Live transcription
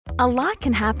A lot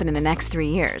can happen in the next 3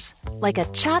 years. Like a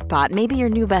chatbot may be your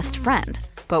new best friend.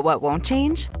 But what won't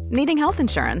change? Needing health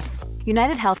insurance.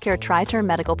 United Healthcare Tri-Term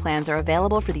Medical Plans are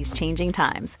available for these changing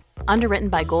times. Underwritten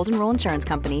by Golden Rule Insurance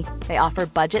Company, they offer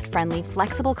budget-friendly,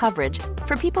 flexible coverage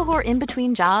for people who are in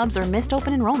between jobs or missed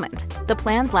open enrollment. The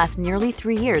plans last nearly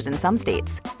 3 years in some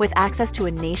states, with access to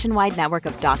a nationwide network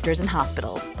of doctors and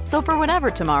hospitals. So for whatever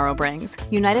tomorrow brings,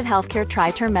 United Healthcare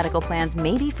Tri-Term Medical Plans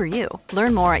may be for you.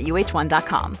 Learn more at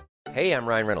uh1.com. Hey, I'm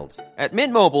Ryan Reynolds. At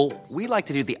Mint Mobile, we like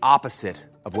to do the opposite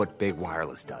of what Big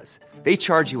Wireless does. They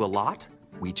charge you a lot,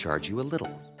 we charge you a little.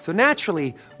 So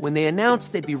naturally, when they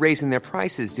announced they'd be raising their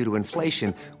prices due to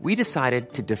inflation, we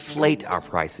decided to deflate our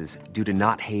prices due to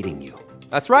not hating you.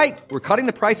 That's right. We're cutting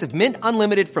the price of Mint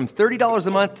Unlimited from $30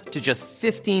 a month to just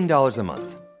 $15 a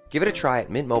month. Give it a try at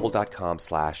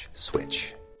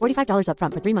mintmobile.com/switch. $45 up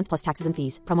front for 3 months plus taxes and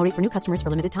fees. Promo rate for new customers for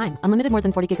limited time. Unlimited more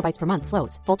than 40 gigabytes per month.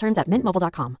 Slows full terms at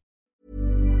mintmobile.com.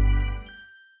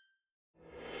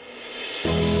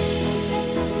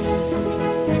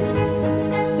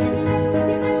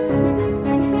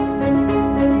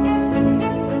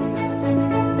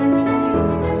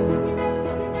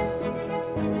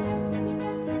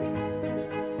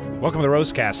 Welcome to the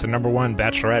Rosecast, the #1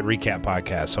 Bachelorette recap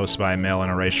podcast, hosted by a male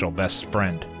interracial best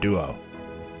friend duo.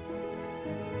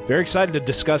 Very excited to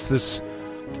discuss this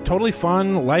totally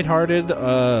fun, lighthearted,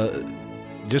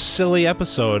 just silly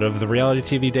episode of the reality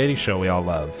TV dating show we all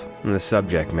love. And the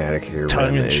subject matter here,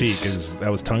 Tongue-in-cheek,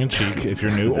 that was tongue-in-cheek if you're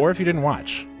new, or if you didn't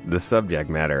watch. The subject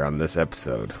matter on this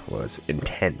episode was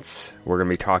intense. We're going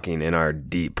to be talking in our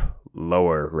deep,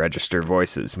 lower register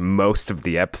voices most of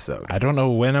the episode. I don't know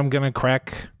when I'm going to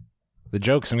crack the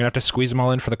jokes. I'm going to have to squeeze them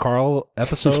all in for the Carl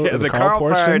episode. Yeah, the Carl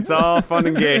portion. part's all fun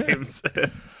and games.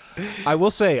 I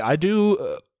will say, I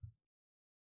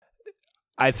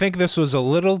think this was a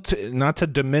little, not to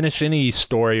diminish any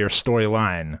story or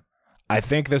storyline, I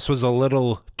think this was a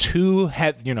little too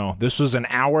heavy. This was an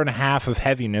hour and a half of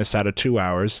heaviness out of 2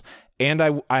 hours, and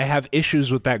I have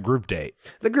issues with that group date.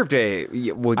 The group date.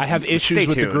 I have issues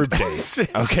with the group date.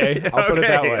 Okay, I'll put it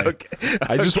that way. Okay.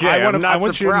 I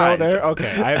want you to know there.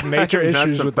 Okay, I have major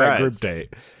issues with that group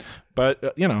date.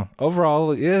 But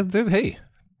overall, yeah, hey,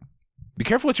 be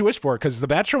careful what you wish for, because The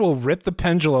Bachelor will rip the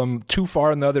pendulum too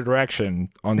far in the other direction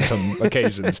on some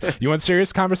occasions. You want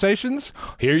serious conversations?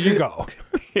 Here you go.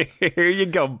 Here you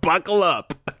go. Buckle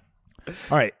up.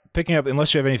 All right, picking up.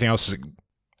 Unless you have anything else,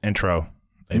 intro.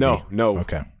 Maybe. No.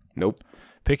 Okay. Nope.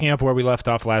 Picking up where we left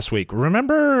off last week.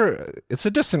 Remember, it's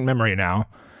a distant memory now,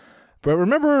 but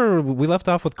remember we left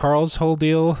off with Carl's whole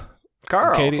deal?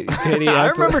 Carl. Katie I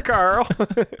remember Carl.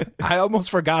 I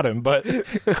almost forgot him, but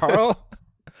Carl,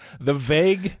 the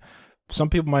vague, some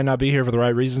people might not be here for the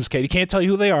right reasons. Katie can't tell you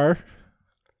who they are.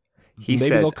 Maybe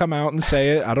they'll come out and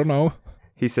say it. I don't know.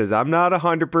 He says, I'm not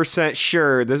 100%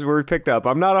 sure. This is where we picked up.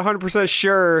 I'm not 100%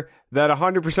 sure that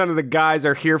 100% of the guys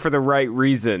are here for the right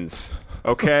reasons.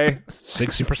 Okay?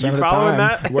 60% of the time.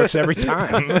 That? Works every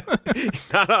time. He's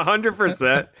not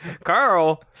 100%.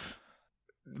 Carl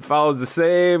follows the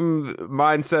same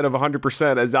mindset of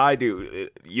 100% as I do.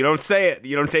 You don't say it.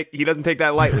 He doesn't take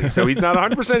that lightly. So he's not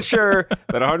 100% sure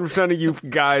that 100% of you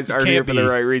guys are here for the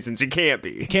right reasons. You can't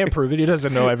be. He can't prove it. He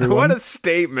doesn't know everyone. What a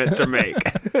statement to make.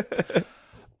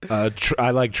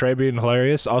 I like Trey being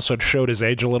hilarious. Also showed his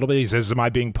age a little bit. He says, "Am I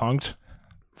being punked?"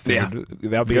 Figured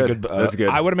that would be a good. That's good.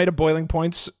 I would have made a Boiling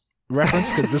Points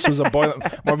reference, because this was more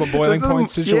of a Boiling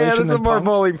Points situation. Yeah, this is more punked.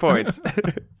 Boiling Points.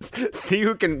 See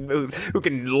who can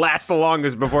last the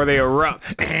longest before they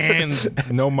erupt.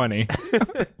 And no money.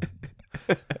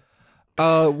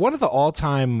 One of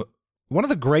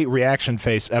the great reaction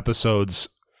face episodes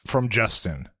from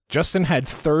Justin. Justin had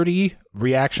 30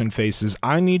 reaction faces.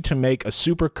 I need to make a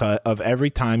supercut of every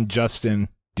time Justin.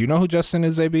 Do you know who Justin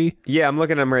is, AB? Yeah, I'm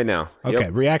looking at him right now. Okay,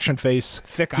 Yep. Reaction face,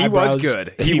 thick He eyebrows. was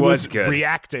good. He was good.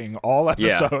 Reacting all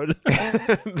episode.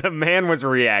 Yeah. The man was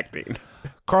reacting.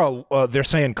 Carl, they're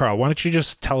saying, Carl, why don't you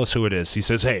just tell us who it is? He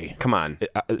says, hey. Come on.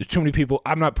 Too many people.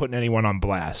 I'm not putting anyone on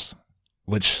blast.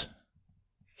 Which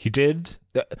he did.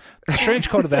 Strange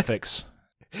code of ethics.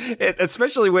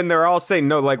 Especially when they're all saying,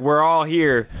 no, like, we're all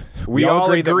here. We all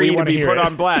agree to be put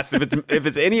on blast. If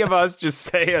it's any of us, just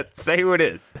say it. Say who it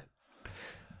is.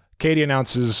 Katie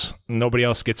announces nobody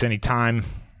else gets any time.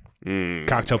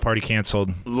 Cocktail party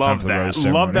canceled. Love that.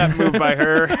 Love that move by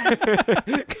her.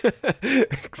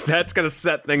 That's going to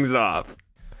set things off.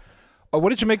 What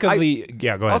did you make of the...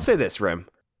 Yeah, go ahead. I'll say this, Rem.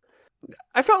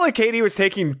 I felt like Katie was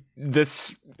taking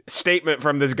this statement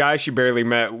from this guy she barely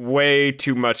met way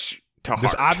too much to heart.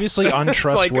 This obviously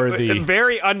untrustworthy. It's like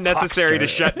very unnecessary to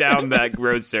shut down that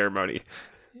rose ceremony.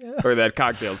 or that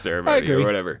cocktail ceremony or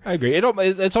whatever. I agree.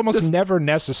 It's almost never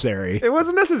necessary. It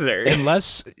wasn't necessary.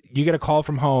 Unless you get a call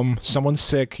from home, someone's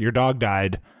sick, your dog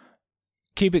died.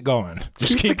 Keep it going.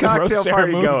 Just keep the cocktail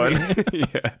party going.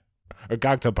 Yeah. Or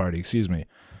cocktail party, excuse me.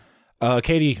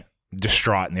 Katie,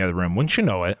 distraught in the other room. Wouldn't you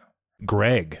know it,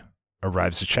 Greg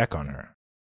arrives to check on her.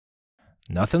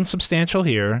 Nothing substantial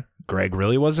here. Greg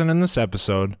really wasn't in this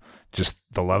episode. Just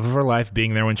the love of her life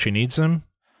being there when she needs him,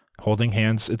 holding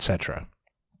hands, etc.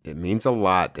 It means a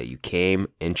lot that you came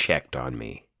and checked on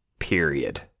me.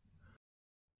 Period.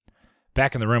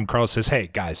 Back in the room, Carl says, hey,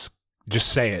 guys, just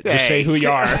say it. Just say who you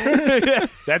are.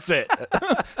 That's it.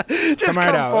 Just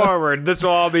come forward. This will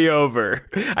all be over.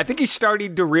 I think he's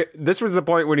starting to... this was the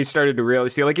point when he started to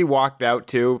realize... See, like he walked out,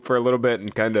 too, for a little bit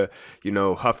and kind of,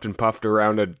 huffed and puffed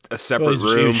around a separate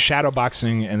room. He was shadow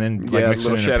boxing and then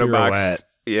mixing in a shadow box.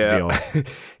 Yeah.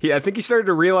 I think he started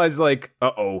to realize, like,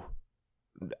 uh-oh.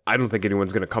 I don't think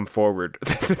anyone's going to come forward.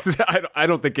 I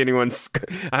don't think anyone's...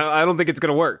 I don't think it's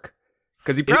going to work.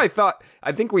 Because he probably thought,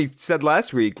 I think we said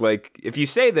last week, like, if you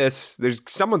say this,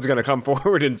 someone's going to come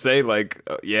forward and say, like,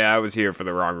 yeah, I was here for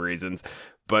the wrong reasons.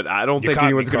 But I don't think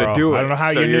anyone's going to do it. I don't know how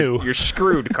you knew. You're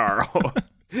screwed, Carl.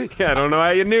 Yeah, I don't know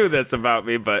how you knew this about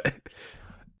me, but...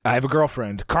 I have a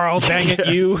girlfriend. Carl, dang it,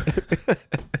 you.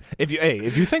 If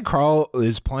you think Carl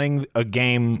is playing a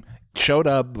game, showed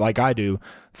up like I do,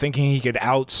 thinking he could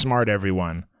outsmart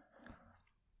everyone...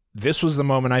 This was the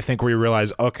moment I think where you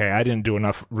realize, okay, I didn't do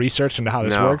enough research into how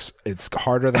this works. It's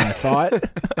harder than I thought.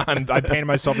 I painted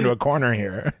myself into a corner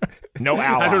here. No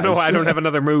allies. I don't know. I don't have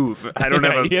another move. I don't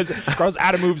have Carl's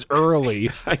out of moves early.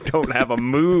 I don't have a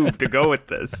move to go with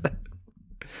this.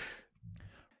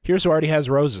 Here's who already has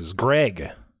roses. Greg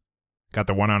got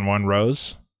the one-on-one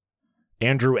rose.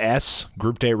 Andrew S.,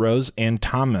 group date rose. And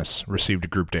Thomas received a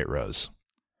group date rose.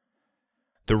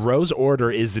 The rose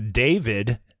order is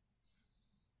David...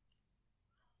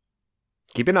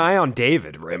 Keep an eye on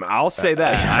David, Rim. I'll say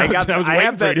that. I have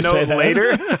that note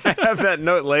later. I have that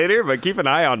note later, but keep an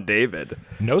eye on David.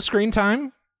 No screen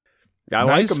time. I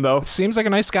like him, though. Seems like a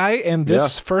nice guy. And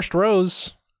this first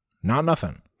rose, not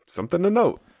nothing. Something to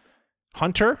note.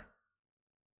 Hunter.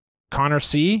 Connor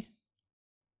C.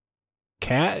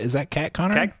 Cat. Is that Cat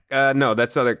Connor? No,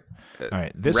 that's other. All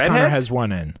right. This redhead? Connor has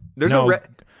one in. There's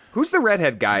who's the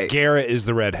redhead guy? Garrett is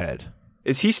the redhead.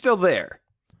 Is he still there?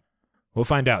 We'll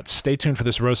find out. Stay tuned for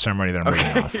this rose ceremony that I'm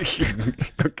reading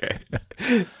off. Okay.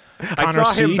 I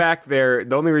saw him back there.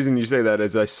 The only reason you say that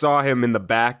is I saw him in the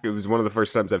back. It was one of the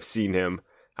first times I've seen him.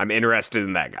 I'm interested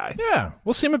in that guy. Yeah.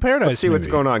 We'll see him in Paradise. Let's see what's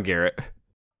going on, Garrett.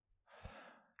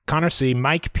 Connor C.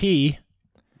 Mike P.,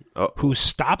 who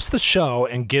stops the show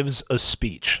and gives a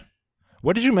speech.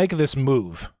 What did you make of this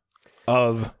move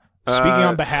of speaking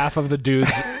on behalf of the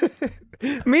dudes?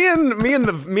 Me and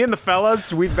the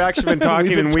fellas, we've actually been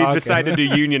talking we've decided to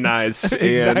unionize.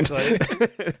 Exactly.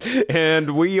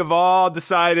 And we have all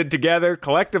decided together,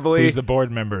 collectively, who's the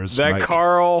board members? That Mike?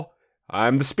 Carl,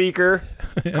 I'm the speaker.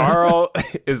 Carl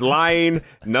is lying.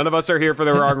 None of us are here for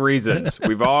the wrong reasons.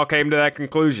 We've all came to that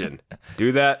conclusion.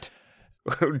 Do that.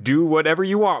 Do whatever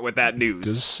you want with that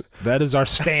news. That is our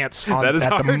stance on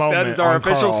the moment. That is our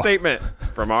official Carl. statement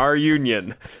from our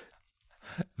union.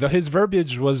 His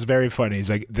verbiage was very funny. He's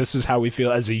like, this is how we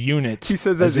feel as a unit. He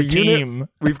says, as a team, unit,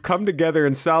 we've come together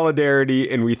in solidarity,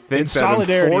 and we think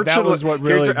that was what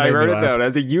really I wrote it down.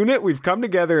 As a unit, we've come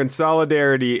together in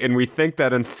solidarity, and we think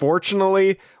that,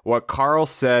 unfortunately, what Carl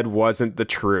said wasn't the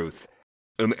truth.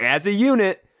 And as a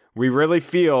unit, we really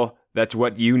feel that's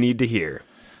what you need to hear.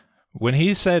 When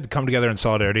he said come together in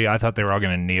solidarity, I thought they were all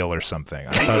going to kneel or something.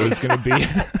 I thought it was going to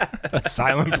be a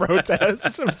silent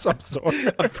protest of some sort.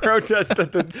 A protest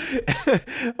of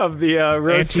the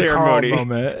rose ceremony.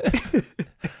 Moment.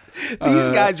 These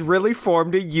guys really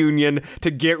formed a union to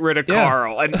get rid of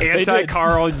Carl, an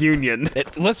anti-Carl union.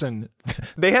 Listen,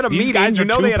 they had a meeting. You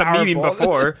know they had a meeting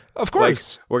before. Of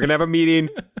course. Like, we're going to have a meeting.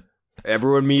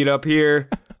 Everyone meet up here.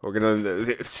 We're gonna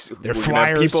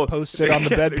have people posted on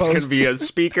the bedpost. There's gonna be a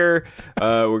speaker.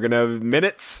 We're gonna have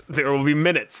minutes. There will be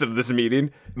minutes of this meeting.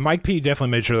 Mike P.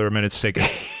 definitely made sure there were minutes taken.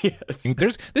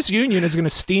 Yes. This union is gonna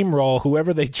steamroll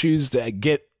whoever they choose to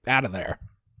get out of there.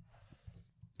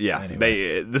 Yeah,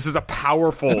 anyway. This is a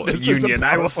powerful union.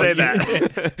 I will say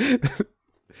that.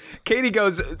 Katie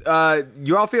goes,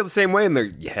 you all feel the same way? And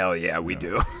they're, hell yeah, we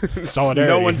do.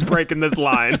 Solidarity. No one's breaking this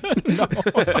line.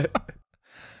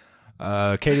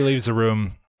 Katie leaves the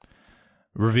room,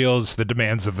 reveals the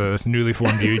demands of the newly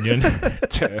formed union.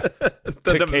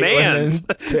 The demands?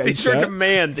 These are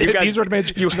demands. These are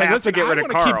demands. You have to get rid of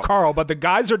Carl. I want to keep Carl, but the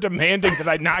guys are demanding that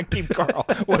I not keep Carl.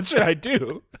 What should I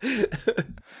do?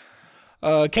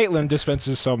 Caitlin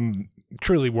dispenses some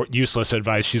truly useless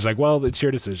advice. She's like, well, it's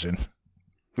your decision.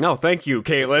 No, thank you,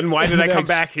 Caitlin. Why did I come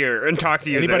back here and talk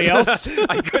to you? Anybody then? else?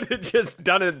 I could have just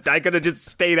done it. I could have just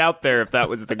stayed out there if that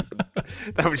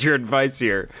was your advice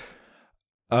here.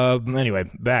 Anyway,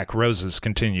 back. Roses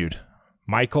continued.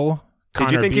 Michael, Connor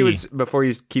Did you think B. he was, before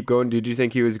you keep going, did you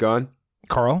think he was gone?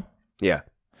 Carl? Yeah.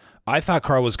 I thought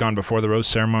Carl was gone before the rose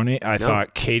ceremony. I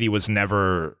thought Katie was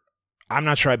never... I'm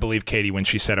not sure I believe Katie when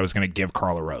she said I was going to give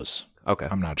Carl a rose. Okay.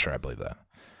 I'm not sure I believe that.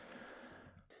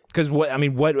 Because what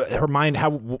her mind, how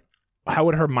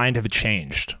would her mind have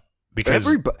changed?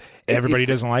 Because everybody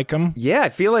doesn't like him? Yeah, I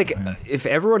feel like if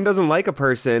everyone doesn't like a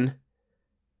person,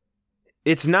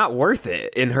 it's not worth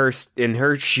it in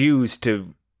her shoes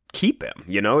to keep him.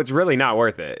 You know, it's really not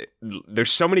worth it.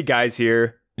 There's so many guys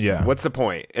here. Yeah. What's the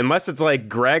point? Unless it's like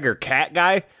Greg or Cat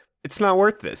Guy, it's not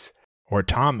worth this. Or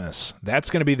Thomas. That's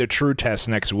going to be the true test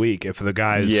next week if the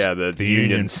guys... Yeah, the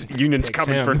union's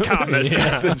coming him. for Thomas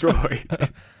at this point.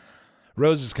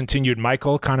 Roses continued.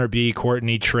 Michael, Connor B,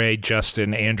 Courtney, Trey,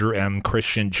 Justin, Andrew M,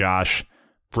 Christian, Josh,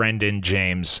 Brendan,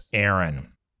 James,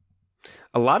 Aaron.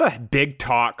 A lot of big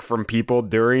talk from people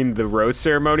during the rose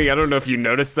ceremony. I don't know if you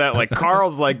noticed that. Like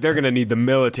Carl's like, they're going to need the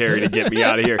military to get me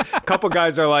out of here. A couple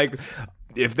guys are like,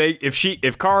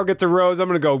 if Carl gets a rose, I'm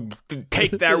going to go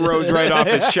take that rose right off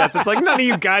his chest. It's like none of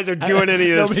you guys are doing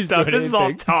any of this stuff. This is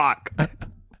all talk.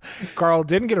 Carl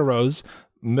didn't get a rose.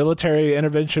 Military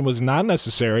intervention was not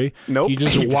necessary. Nope. He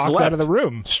just walked left. out of the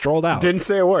room, strolled out. Didn't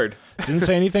say a word. Didn't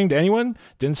say anything to anyone.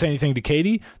 Didn't say anything to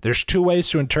Katie. There's two ways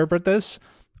to interpret this.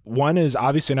 One is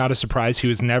obviously not a surprise. He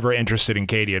was never interested in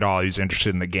Katie at all. He was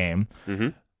interested in the game. Mm-hmm.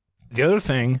 The other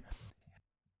thing,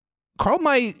 Carl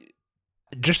might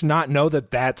just not know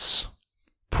that that's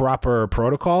proper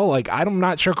protocol. Like, I'm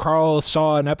not sure Carl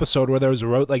saw an episode where there was a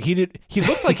road. Like, he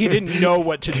looked like he didn't know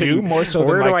what to do more so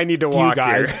where than do I need to walk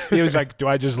guys. here? He was like, do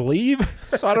I just leave?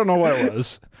 So I don't know what it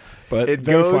was. But It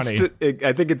very goes funny.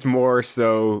 I think it's more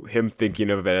so him thinking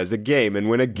of it as a game. And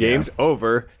when a game's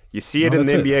over, you see it in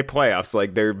the that's NBA playoffs.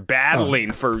 Like they're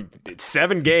battling for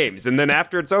 7 games. And then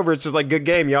after it's over, it's just like, good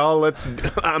game, y'all.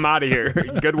 I'm out of here.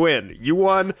 Good win. You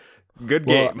won. Good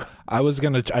game. I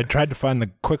tried to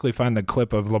quickly find the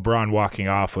clip of LeBron walking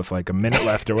off with like a minute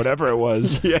left or whatever it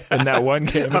was in that one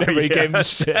game. And everybody gave him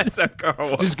shit. That's how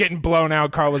Carl was. Just getting blown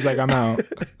out. Carl was like, I'm out.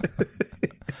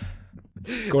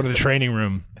 Go to the training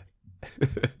room.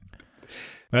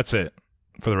 That's it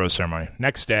for the rose ceremony.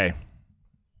 Next day,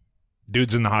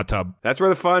 dude's in the hot tub. That's where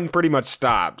the fun pretty much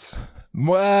stops.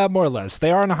 More or less.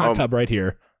 They are in a hot tub right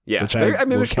here. Yeah. Which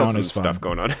There's still count some as fun. stuff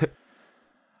going on.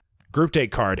 Group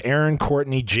date card. Aaron,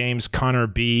 Courtney, James, Connor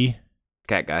B.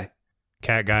 Cat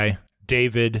Guy.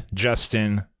 David,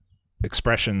 Justin,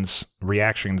 Expressions,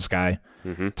 Reactions Guy.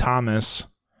 Mm-hmm. Thomas,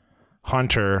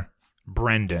 Hunter,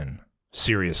 Brendan,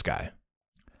 Serious Guy.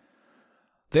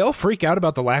 They all freak out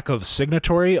about the lack of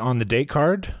signatory on the date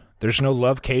card. There's no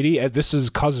love Katie. This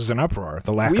causes an uproar,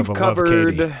 the lack of a love Katie.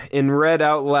 We've covered and read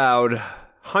out loud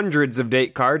hundreds of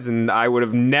date cards, and I would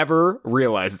have never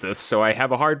realized this, so I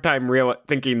have a hard time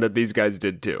thinking that these guys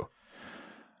did too.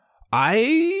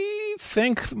 I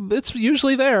think it's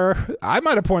usually there. I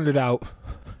might have pointed it out.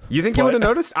 You think you would have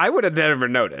noticed? I would have never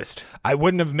noticed. I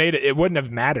wouldn't have made it. It wouldn't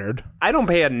have mattered. I don't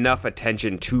pay enough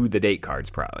attention to the date cards,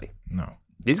 probably. No.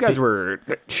 These guys were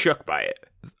shook by it.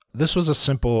 This was a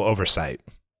simple oversight.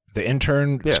 The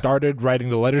intern started writing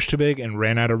the letters too big and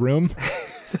ran out of room.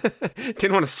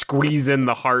 Didn't want to squeeze in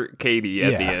the heart Katie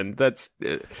at the end. That's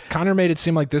Connor made it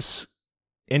seem like this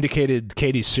indicated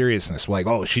Katie's seriousness. Like,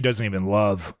 oh, she doesn't even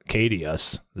love Katie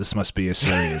us. This must be a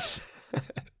serious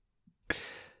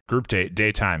group date,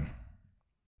 daytime.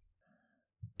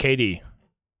 Katie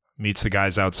meets the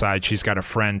guys outside. She's got a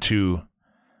friend to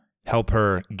help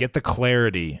her get the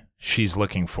clarity she's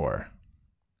looking for.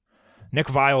 Nick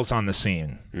Vile's on the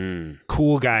scene.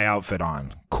 Cool guy outfit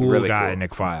on. Cool really guy, cool.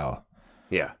 Nick Vile.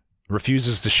 Yeah.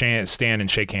 Refuses to stand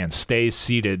and shake hands. Stays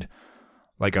seated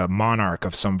like a monarch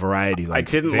of some variety. Like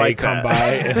I didn't like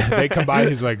that. They come by.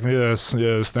 He's like,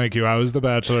 yes, thank you. I was the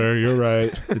bachelor. You're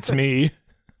right. It's me,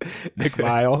 Nick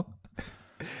Vile.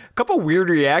 A couple weird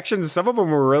reactions. Some of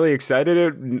them were really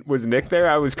excited. Was Nick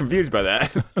there? I was confused by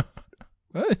that.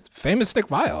 Famous Nick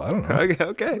Vile. I don't know.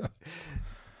 Okay.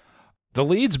 The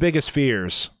lead's biggest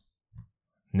fears,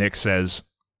 Nick says,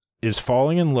 is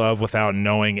falling in love without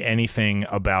knowing anything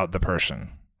about the person.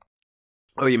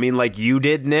 Oh, you mean like you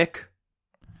did, Nick?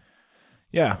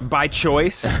 Yeah. By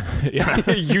choice?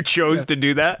 Yeah. You chose to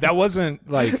do that? That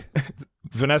wasn't like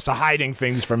Vanessa hiding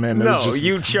things from him. It no, was just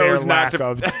you chose not to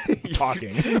of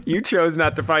talking. You chose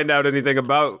not to find out anything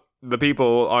about the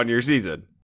people on your season.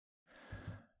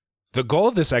 The goal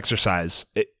of this exercise,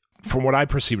 from what I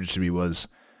perceived it to be, was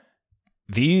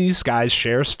these guys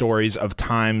share stories of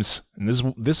times, and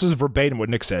this is verbatim what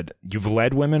Nick said. You've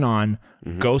led women on,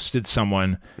 ghosted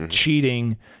someone,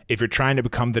 cheating, if you're trying to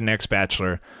become the next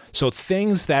Bachelor. So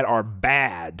things that are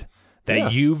bad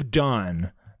that you've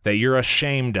done, that you're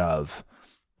ashamed of,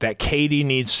 that Katie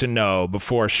needs to know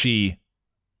before she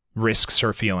risks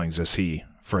her feelings, as he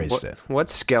phrased it. What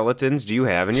skeletons do you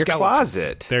have in your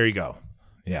closet? There you go.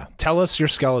 Yeah. Tell us your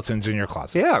skeletons in your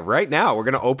closet. Yeah, right now we're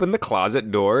going to open the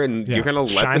closet door and you're going to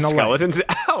let the skeletons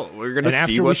out. We're going to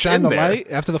see what's in there.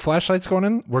 Light, after the flashlight's going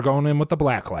in, we're going in with the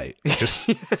black light. Just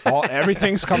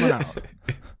everything's coming out.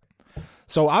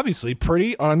 So obviously,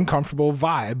 pretty uncomfortable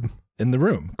vibe in the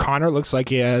room. Connor looks like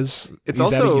he's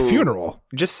also at a funeral.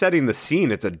 Just setting the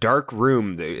scene. It's a dark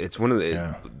room. It's one of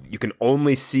the you can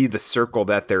only see the circle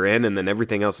that they're in, and then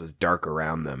everything else is dark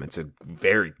around them. It's a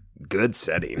very good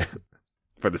setting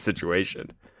for the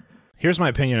situation. Here's my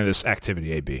opinion of this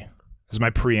activity, AB. This is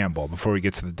my preamble before we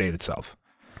get to the date itself.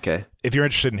 Okay. If you're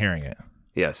interested in hearing it.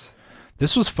 Yes.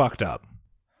 This was fucked up.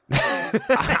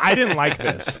 I didn't like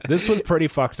this. This was pretty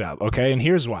fucked up, okay? And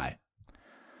here's why.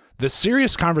 The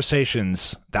serious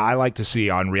conversations that I like to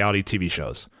see on reality TV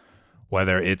shows,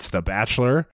 whether it's The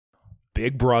Bachelor,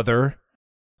 Big Brother,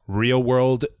 Real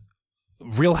World,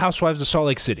 Real Housewives of Salt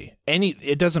Lake City,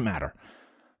 it doesn't matter.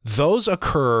 Those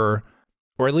occur,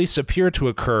 or at least appear to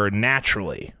occur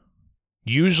naturally,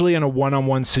 usually in a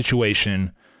one-on-one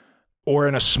situation or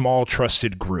in a small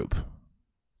trusted group,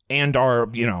 and are,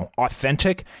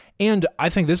 authentic, and I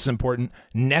think this is important,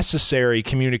 necessary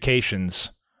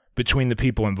communications between the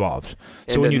people involved.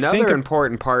 So and when another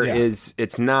important part is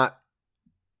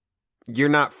you're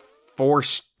not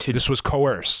forced to. This was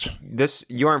coerced.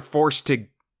 You aren't forced to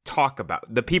talk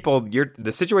about the people.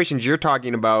 The situations you're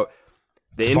talking about.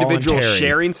 The individuals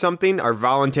sharing something are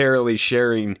voluntarily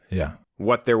sharing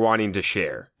what they're wanting to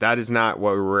share. That is not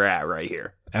where we're at right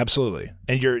here. Absolutely.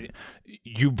 And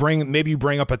you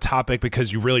bring up a topic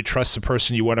because you really trust the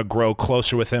person, you want to grow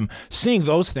closer with him. Seeing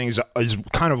those things is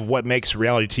kind of what makes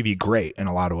reality TV great in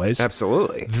a lot of ways.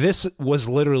 Absolutely. This was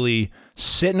literally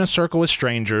sit in a circle with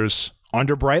strangers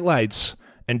under bright lights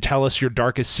and tell us your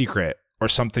darkest secret or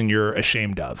something you're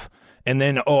ashamed of. And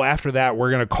then, after that, we're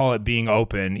going to call it being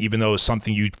open, even though it's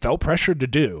something you felt pressured to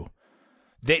do.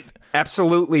 They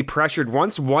absolutely pressured.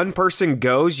 Once one person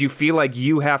goes, you feel like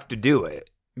you have to do it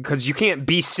because you can't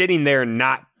be sitting there and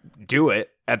not do it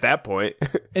at that point.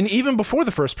 And even before the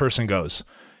first person goes,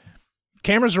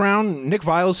 cameras around, Nick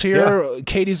Vile's here. Yeah.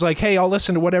 Katie's like, hey, I'll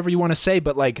listen to whatever you want to say.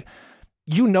 But like,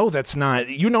 this is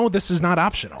not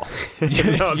optional.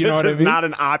 This is not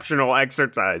an optional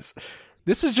exercise.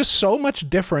 This is just so much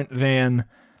different than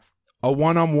a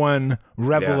one-on-one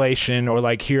revelation or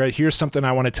like, here's something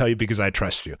I want to tell you because I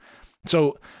trust you.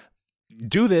 So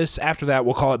do this. After that,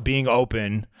 we'll call it being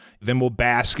open. Then we'll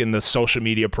bask in the social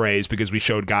media praise because we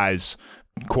showed guys,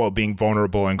 quote, being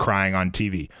vulnerable and crying on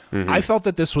TV. Mm-hmm. I felt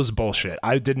that this was bullshit.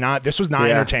 This was not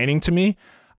entertaining to me.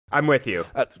 I'm with you.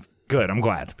 Good. I'm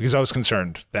glad because I was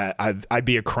concerned that I'd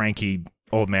be a cranky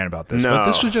old man about this. No. But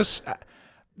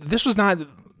this was not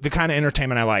the kind of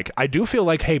entertainment I like. I do feel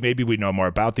like, hey, maybe we know more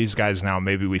about these guys now.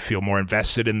 Maybe we feel more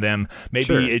invested in them.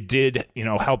 Maybe it did,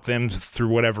 help them through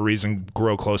whatever reason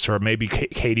grow closer. Or maybe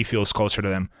Katie feels closer to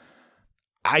them.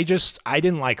 I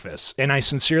didn't like this. And I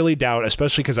sincerely doubt,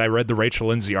 especially because I read the Rachel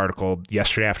Lindsay article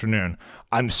yesterday afternoon,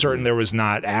 I'm certain there was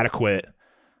not adequate.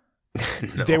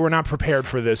 No. They were not prepared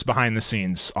for this behind the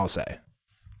scenes, I'll say.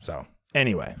 So,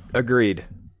 anyway. Agreed.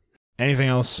 Anything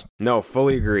else? No,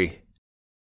 fully agree.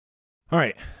 All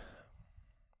right.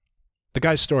 The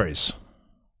guy's stories.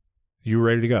 You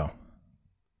ready to go?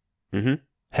 Mm-hmm.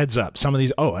 Heads up. Some of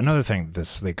these... another thing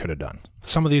they could have done.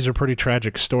 Some of these are pretty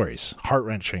tragic stories.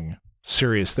 Heart-wrenching,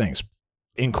 serious things.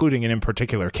 Including, and in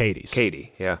particular, Katie's.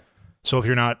 Katie, yeah. So if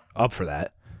you're not up for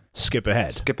that, skip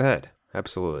ahead. Skip ahead.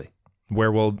 Absolutely. Where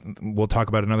we'll talk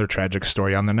about another tragic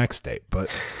story on the next date. But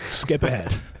skip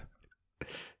ahead.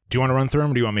 Do you want to run through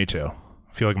them or do you want me to?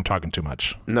 I feel like I'm talking too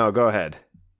much. No, go ahead.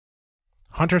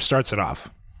 Hunter starts it off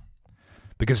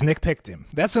because Nick picked him.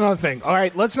 That's another thing. All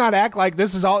right, let's not act like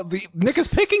this is all... Nick is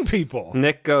picking people.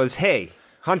 Nick goes, hey,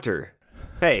 Hunter.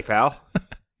 Hey, pal.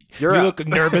 You look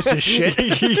nervous as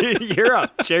shit. You're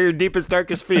up. Share your deepest,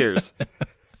 darkest fears.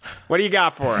 What do you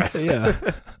got for us? Yeah.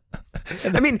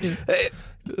 I mean,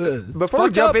 before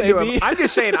we jump into it, I'm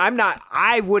just saying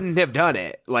I wouldn't have done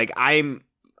it. Like, I'm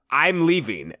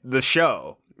leaving the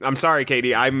show. I'm sorry,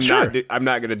 Katie. I'm not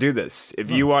going to do this.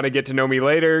 If you want to get to know me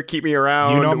later, keep me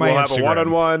around. You know my we'll have Instagram. a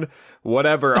one-on-one.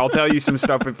 Whatever. I'll tell you some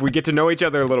stuff if we get to know each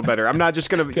other a little better. I'm not just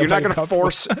going to. You're not going to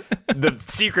force the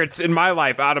secrets in my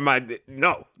life out of my.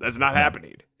 No, that's not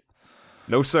happening.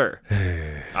 No, sir.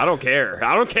 I don't care.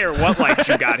 I don't care what likes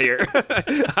you got here.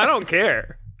 I don't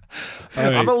care. Right.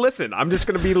 I'm going to listen. I'm just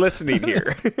going to be listening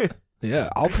here. Yeah,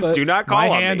 I'll put Do not call my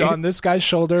on hand me. on this guy's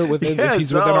shoulder if he's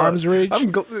Yes, within arm's reach.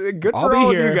 I'm good I'll for be all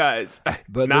here, of you guys.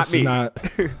 But not this me. is not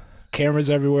cameras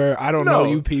everywhere. I don't No. know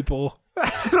you people.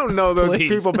 I don't know those Please.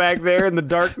 people back there in the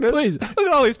darkness. Please, look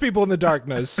at all these people in the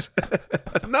darkness.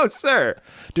 No, sir.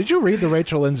 Did you read the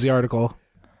Rachel Lindsay article?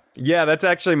 Yeah, that's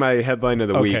actually my headline of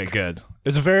the week. Okay, good.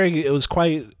 It was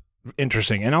quite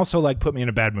interesting, and also like put me in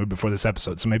a bad mood before this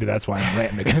episode, so maybe that's why I'm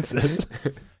ranting against this.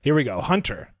 Here we go.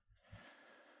 Hunter.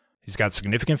 He's got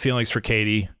significant feelings for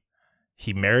Katie.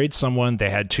 He married someone.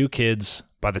 They had 2 kids.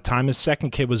 By the time his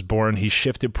second kid was born, he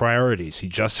shifted priorities. He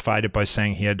justified it by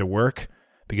saying he had to work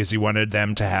because he wanted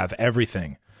them to have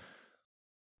everything.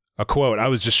 A quote, "I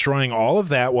was destroying all of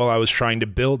that while I was trying to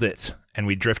build it, and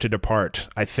we drifted apart.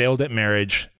 I failed at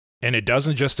marriage, and it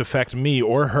doesn't just affect me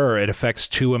or her, it affects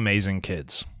 2 amazing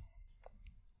kids."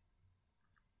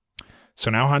 So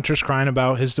now Hunter's crying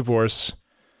about his divorce,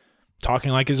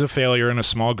 talking like he's a failure in a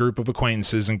small group of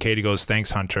acquaintances, and Katie goes,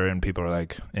 "Thanks, Hunter," and people are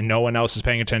like, and no one else is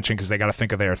paying attention because they got to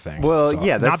think of their thing. Well, So,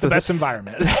 yeah, that's not the best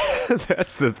environment.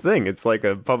 That's the thing. It's like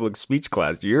a public speech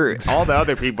class. All the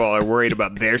other people are worried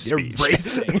about their speech.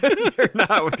 racing. They're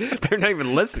not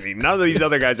even listening. None of these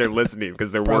other guys are listening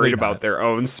because they're Probably worried not. about their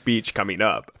own speech coming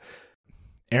up.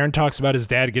 Aaron talks about his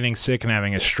dad getting sick and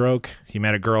having a stroke. He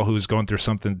met a girl who was going through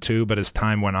something too, but as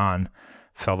time went on,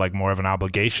 felt like more of an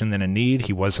obligation than a need.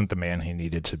 He wasn't the man he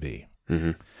needed to be.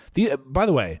 Mm-hmm. By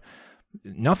the way,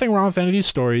 nothing wrong with any of these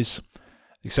stories,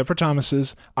 except for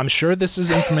Thomas's. I'm sure this is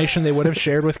information they would have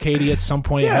shared with Katie at some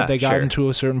point had they gotten to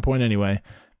a certain point anyway.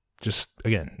 Just,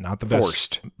 again, not the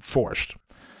best. Forced.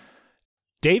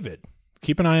 David.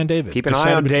 Keep an eye on David. Keep an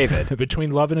eye on David.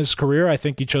 Between love and his career, I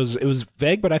think he chose, it was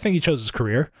vague, but I think he chose his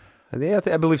career. Yeah,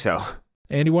 I believe so.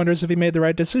 And he wonders if he made the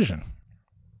right decision.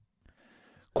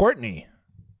 Courtney.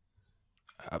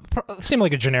 Seemed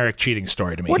like a generic cheating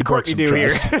story to me. What'd He broke Courtney some do here?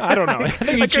 trust. I don't know. I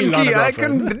think he cheated on a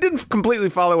girlfriend. didn't completely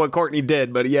follow what Courtney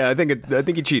did, but yeah, I think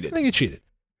he cheated. I think he cheated.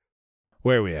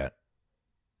 Where are we at?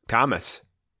 Thomas.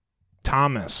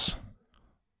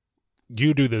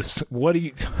 You do this. What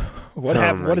did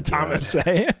Thomas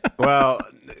say? Well,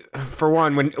 for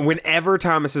one, whenever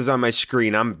Thomas is on my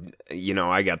screen,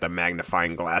 I got the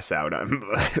magnifying glass out.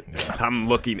 I'm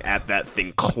looking at that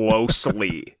thing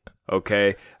closely.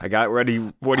 Okay, I got ready.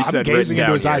 What he said. I'm gazing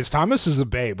into his here. eyes. Thomas is the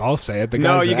babe. I'll say it.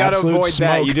 No, you got to avoid smoke.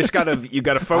 that. You just got to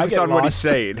focus on what he's lost.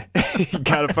 saying. You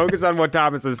got to focus on what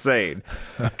Thomas is saying.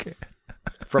 Okay.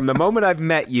 From the moment I've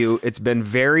met you, it's been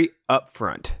very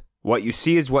upfront. What you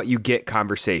see is what you get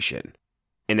conversation.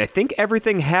 And I think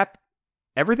everything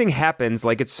happens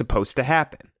like it's supposed to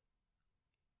happen.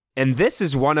 And this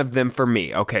is one of them for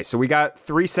me. Okay, so we got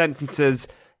 3 sentences.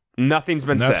 Nothing's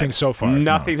been said. Nothing so far.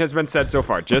 Nothing has been said so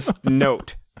far. Just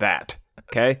note that.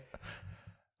 Okay?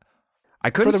 I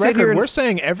For couldn't the sit record, here and we're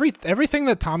saying everything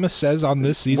that Thomas says on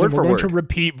this season, Word for we're going word. to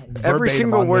repeat verbatim every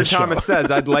single on word this show. Thomas says,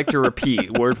 I'd like to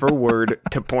repeat word for word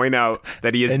to point out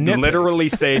that he is And nitpick. literally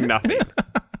saying nothing.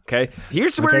 Okay?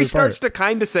 Here's where he favorite starts part. to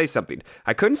kind of say something.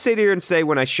 I couldn't sit here and say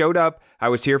when I showed up, I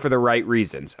was here for the right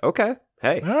reasons. Okay.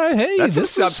 Hey. All right, hey, That's some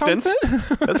this is substance.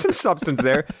 something. That's some substance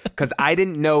there because I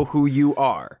didn't know who you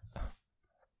are.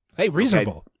 Hey,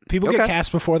 reasonable. People Okay. get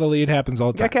cast before the lead happens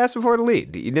all the time. Got cast before the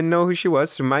lead. You didn't know who she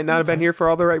was, so might not have been here for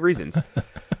all the right reasons.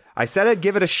 I said I'd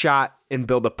give it a shot and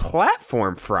build a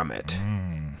platform from it.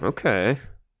 Okay.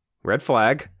 Red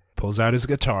flag. Pulls out his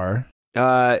guitar.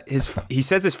 He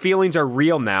says his feelings are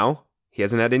real now. He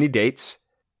hasn't had any dates.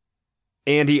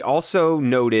 And he also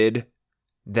noted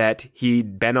that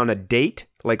he'd been on a date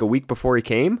like a week before he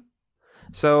came.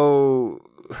 So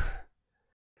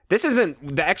this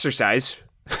isn't the exercise.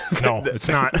 No, it's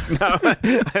not.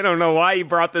 I don't know why he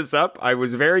brought this up. I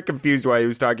was very confused why he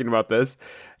was talking about this.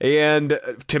 And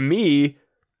to me,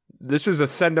 this was a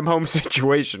send him home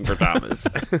situation for Thomas.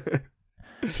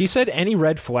 He said, any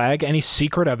red flag, any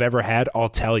secret I've ever had, I'll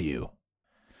tell you.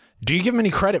 Do you give him any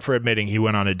credit for admitting he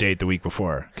went on a date the week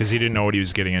before? Because he didn't know what he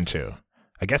was getting into.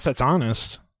 I guess that's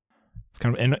honest. It's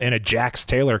kind of in a Jax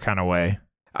Taylor kind of way.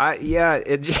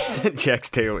 Jax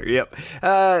Taylor, yep.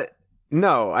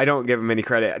 No, I don't give him any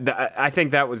credit. I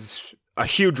think that was a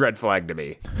huge red flag to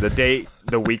me. The date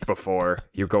the week before,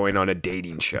 you're going on a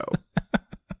dating show.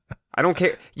 I don't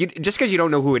care. Just because you don't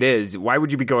know who it is, why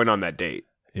would you be going on that date?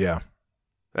 Yeah.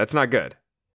 That's not good.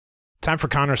 Time for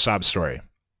Connor's sob story.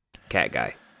 Cat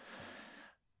guy.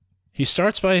 He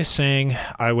starts by saying,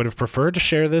 I would have preferred to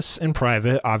share this in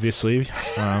private, obviously,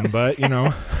 but,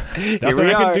 nothing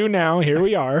I can do now. Here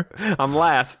we are. I'm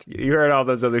last. You heard all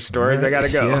those other stories. I got to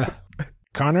go. Yeah.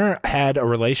 Connor had a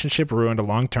relationship ruined, a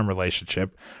long-term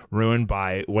relationship ruined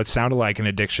by what sounded like an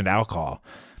addiction to alcohol.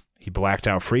 He blacked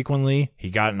out frequently. He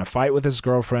got in a fight with his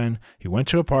girlfriend. He went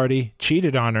to a party,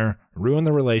 cheated on her, ruined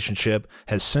the relationship,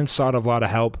 has since sought a lot of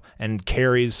help, and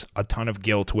carries a ton of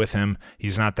guilt with him.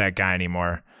 He's not that guy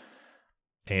anymore.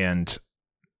 And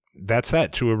that's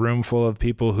that to a room full of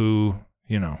people who,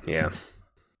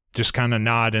 just kind of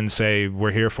nod and say,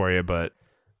 we're here for you. But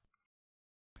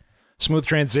smooth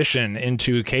transition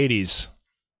into Katie's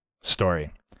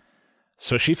story.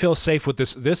 So she feels safe with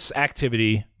this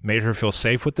activity, made her feel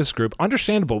safe with this group.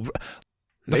 Understandable.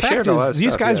 The fact is,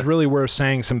 these guys really were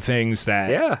saying some things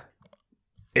that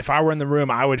if I were in the room,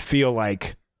 I would feel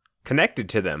like connected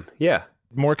to them. Yeah.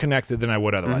 More connected than I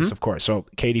would otherwise, of course. So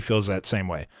Katie feels that same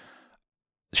way.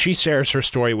 She shares her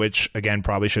story, which, again,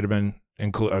 probably should have been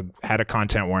had a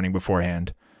content warning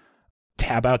beforehand.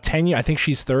 About 10 years, I think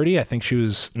she's 30. I think she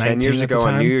was 19 10 years at the ago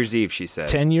time. on New Year's Eve, she said.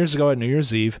 10 years ago at New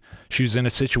Year's Eve, she was in a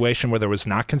situation where there was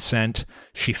not consent.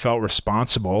 She felt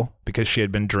responsible because she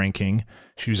had been drinking.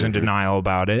 She was in denial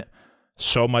about it.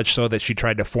 So much so that she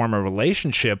tried to form a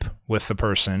relationship with the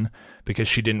person because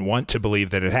she didn't want to believe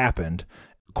that it happened.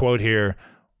 Quote here,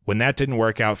 when that didn't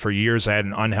work out for years, I had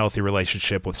an unhealthy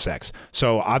relationship with sex.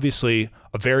 So obviously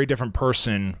a very different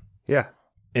person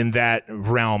in that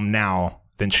realm now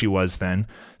than she was then.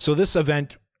 So this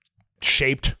event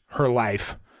shaped her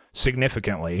life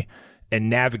significantly, and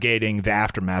navigating the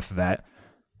aftermath of that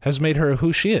has made her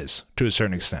who she is to a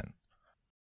certain extent.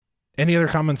 Any other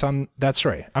comments on that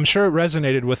story? I'm sure it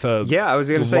resonated with a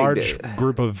large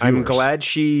group of viewers. I'm glad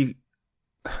she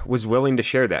was willing to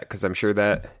share that because I'm sure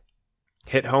that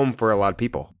hit home for a lot of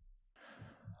people.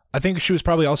 I think she was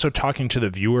probably also talking to the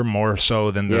viewer more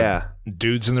so than the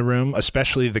dudes in the room,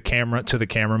 especially the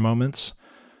camera moments.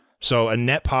 So a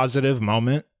net positive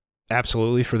moment,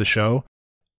 absolutely, for the show.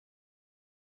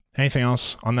 Anything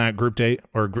else on that group date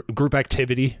or group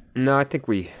activity? No, I think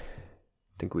we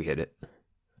hit it.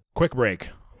 Quick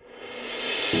break.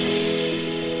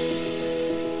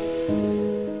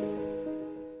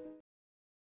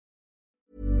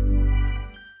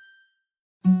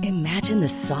 Imagine the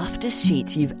softest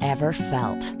sheets you've ever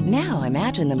felt. Now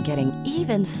imagine them getting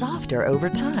even softer over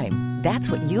time.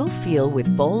 That's what you'll feel with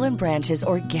Boll & Branch's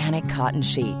organic cotton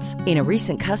sheets. In a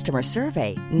recent customer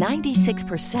survey,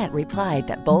 96% replied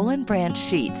that Boll & Branch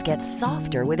sheets get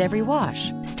softer with every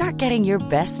wash. Start getting your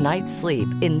best night's sleep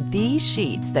in these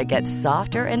sheets that get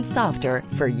softer and softer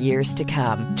for years to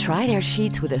come. Try their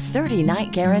sheets with a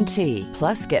 30-night guarantee.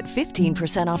 Plus, get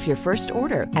 15% off your first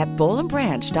order at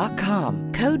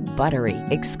bollandbranch.com. Code BUTTERY.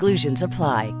 Exclusions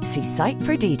apply. See site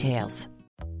for details.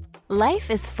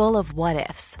 Life is full of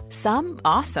what-ifs. Some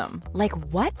awesome, like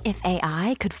what if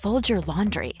AI could fold your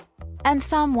laundry? And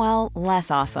some, well, less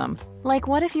awesome, like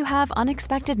what if you have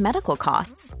unexpected medical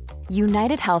costs?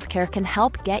 United Healthcare can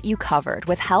help get you covered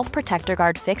with Health Protector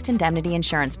Guard fixed indemnity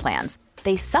insurance plans.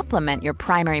 They supplement your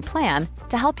primary plan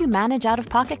to help you manage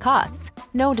out-of-pocket costs.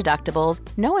 No deductibles,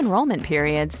 no enrollment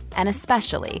periods, and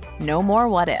especially no more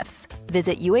what-ifs.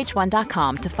 Visit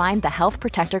uh1.com to find the Health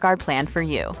Protector Guard plan for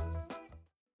you.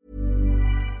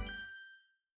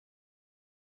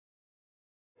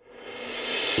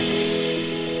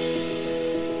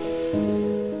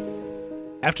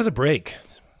 After the break,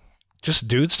 just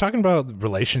dudes talking about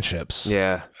relationships.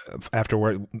 Yeah. After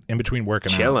work, in between work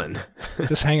and chilling.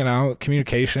 Just hanging out,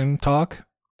 communication, talk.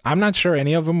 I'm not sure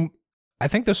any of them. I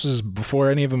think this was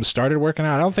before any of them started working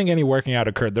out. I don't think any working out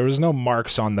occurred. There was no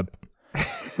marks on the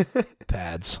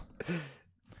pads.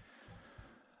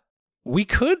 We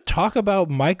could talk about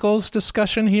Michael's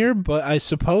discussion here, but I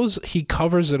suppose he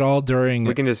covers it all during...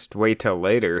 We can just wait till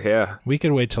later, yeah. We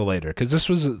could wait till later, because this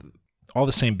was all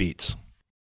the same beats.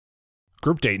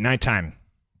 Group date, nighttime.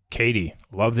 Katie,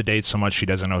 love the date so much she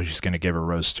doesn't know who she's going to give her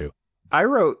rose to. I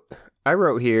wrote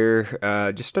here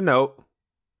just a note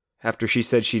after she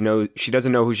said she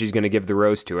doesn't know who she's going to give the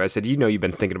rose to. I said, you've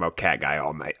been thinking about Cat Guy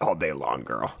all day long,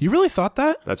 girl. You really thought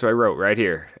that? That's what I wrote right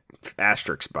here.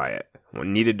 Asterisk by it. I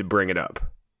needed to bring it up.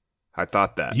 I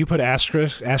thought that. You put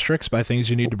asterisks by things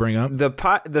you need to bring up?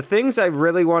 The things I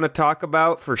really want to talk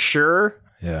about for sure.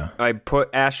 Yeah. I put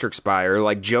asterisks by, or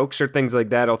like jokes or things like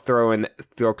that. I'll throw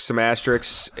some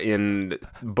asterisks in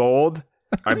bold.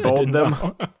 I bold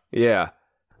them. Yeah.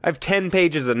 I have 10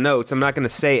 pages of notes. I'm not going to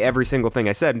say every single thing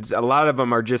I said. A lot of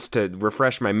them are just to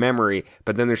refresh my memory,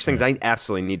 but then there's things I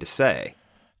absolutely need to say.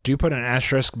 Do you put an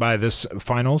asterisk by this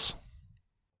finals?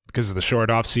 Because of the short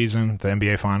off season, the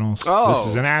NBA finals. Oh. This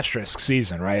is an asterisk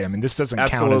season, right? I mean, this doesn't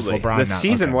count as Absolutely. LeBron. The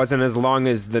season wasn't as long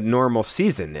as the normal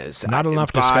season is. Not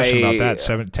enough discussion about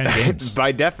that. 10 games.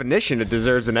 By definition, it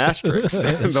deserves an asterisk.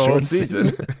 The whole Short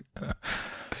season.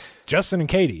 Justin and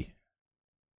Katie.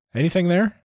 Anything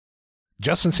there?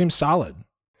 Justin seems solid.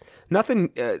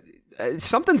 Nothing.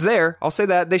 Something's there. I'll say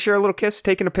that. They share a little kiss,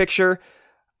 taking a picture.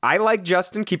 I like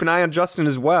Justin. Keep an eye on Justin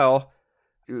as well.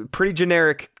 Pretty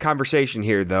generic conversation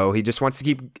here, though. He just wants to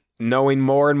keep knowing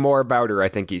more and more about her, I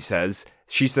think he says.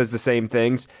 She says the same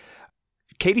things.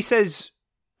 Katie says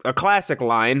a classic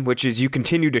line, which is, you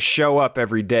continue to show up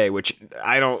every day, which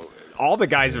I don't... All the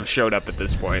guys have showed up at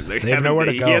this point. They have nowhere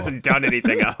to go. He hasn't done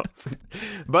anything else.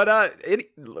 But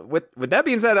with that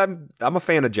being said, I'm a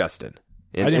fan of Justin.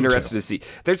 And interested to see.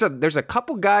 There's a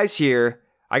couple guys here.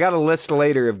 I got a list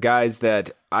later of guys that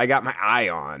I got my eye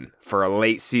on for a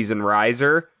late season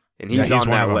riser, and he's on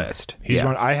that list. He's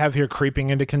one I have here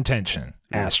creeping into contention.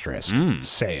 Asterisk.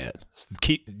 Say it.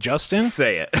 Justin?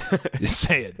 Say it.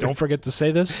 Say it. Don't forget to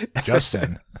say this.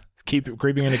 Justin. Keep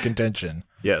creeping into contention.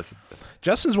 Yes.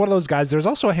 Justin's one of those guys. There's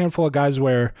also a handful of guys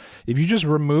where if you just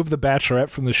remove The Bachelorette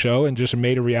from the show and just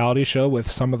made a reality show with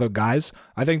some of the guys,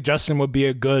 I think Justin would be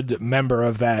a good member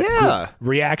of that group.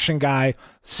 Reaction guy.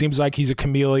 Seems like he's a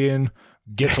chameleon.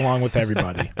 Gets along with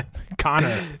everybody.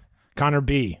 Connor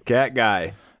B. Cat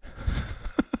guy.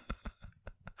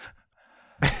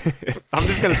 I'm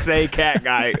just going to say cat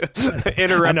guy.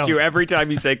 Interrupt you every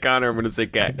time you say Connor. I'm going to say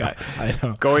cat guy. I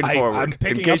know. Going forward,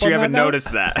 in case you haven't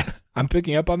noticed that. I'm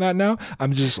picking up on that now.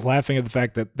 I'm just laughing at the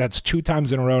fact that that's 2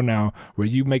 times in a row now where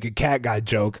you make a cat guy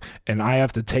joke and I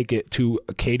have to take it to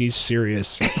Katie's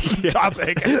serious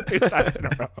topic 2 times in a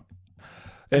row.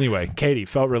 Anyway, Katie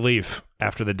felt relief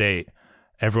after the date.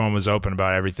 Everyone was open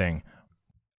about everything.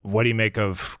 What do you make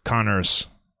of Connor's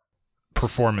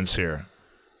performance here?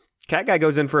 Cat guy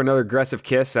goes in for another aggressive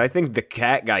kiss. I think the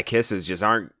cat guy kisses just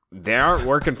aren't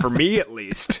working for me, at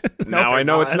least. Now I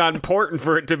know it's not important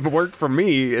for it to work for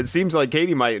me. It seems like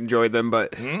Katie might enjoy them,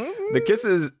 but the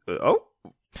kisses. Oh,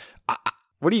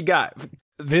 what do you got?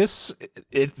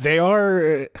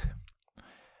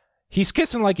 He's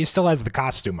kissing like he still has the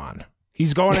costume on.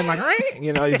 He's going in like,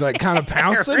 he's like kind of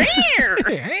pouncing.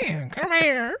 Come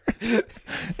here.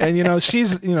 And,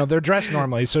 she's, they're dressed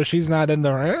normally, so she's not in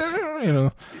the,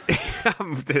 I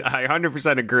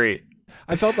 100% agree.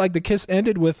 I felt like the kiss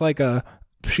ended with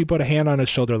she put a hand on his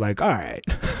shoulder like, all right,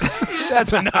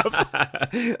 that's enough.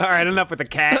 All right, enough with the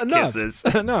cat kisses.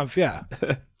 Enough, yeah.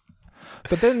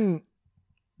 But then,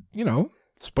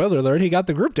 spoiler alert, he got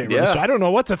the group date rose, so I don't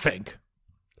know what to think.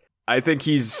 I think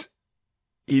he's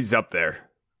up there.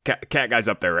 Cat guy's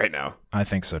up there right now. I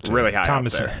think so, too. Really high up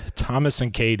there. Thomas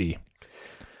and Katie.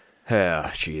 Oh,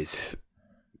 jeez.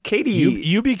 Katie.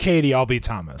 You be Katie, I'll be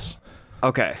Thomas.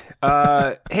 Okay.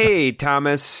 Hey,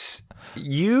 Thomas,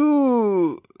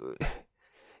 you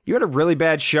had a really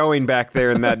bad showing back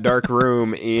there in that dark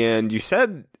room, and you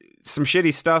said some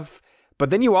shitty stuff, but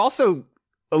then you also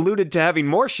alluded to having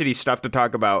more shitty stuff to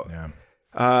talk about.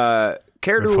 Yeah.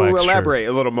 Care to elaborate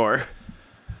a little more?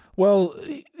 Well,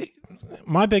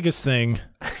 my biggest thing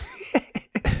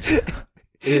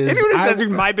is... Anyone who says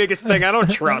my biggest thing, I don't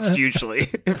trust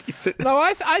usually. No,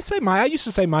 I used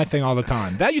to say my thing all the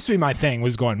time. That used to be my thing,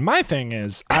 was going, my thing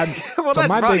is... Well, so that's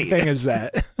my funny. big thing is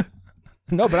that...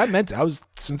 No, but I meant it. I was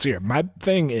sincere. My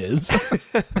thing is...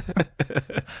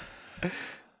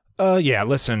 Yeah,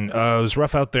 listen, it was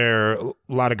rough out there. A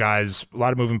lot of guys, a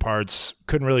lot of moving parts.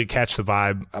 Couldn't really catch the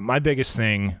vibe. My biggest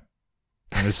thing,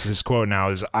 and this is his quote now,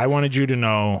 is I wanted you to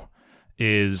know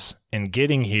is in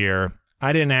getting here,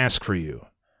 I didn't ask for you.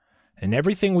 And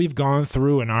everything we've gone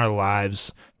through in our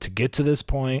lives to get to this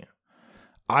point,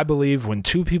 I believe when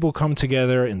 2 people come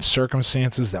together in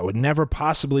circumstances that would never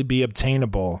possibly be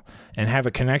obtainable and have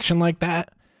a connection like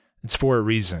that, it's for a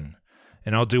reason.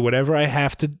 And I'll do whatever I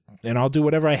have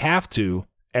to,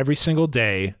 every single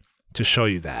day to show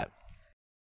you that.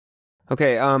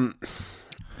 Okay,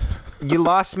 you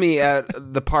lost me at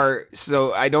the part,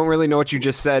 so I don't really know what you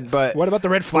just said, but... What about the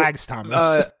red flags,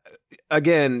 Thomas?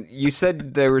 Again, you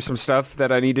said there was some stuff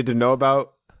that I needed to know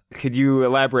about. Could you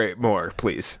elaborate more,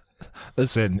 please?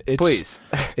 Listen, please.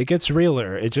 It gets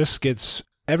realer. It just gets,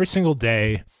 every single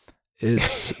day,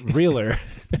 it's realer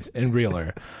and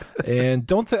realer. And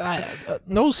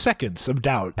no seconds of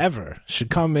doubt ever should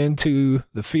come into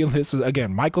the feeling. This is,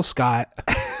 again, Michael Scott.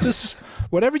 Just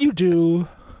whatever you do,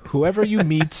 whoever you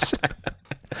meet,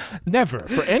 never,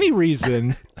 for any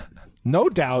reason, no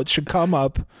doubt should come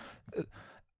up.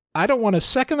 I don't want a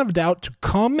second of doubt to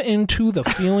come into the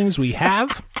feelings we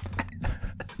have.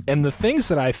 And the things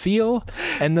that I feel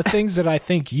and the things that I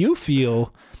think you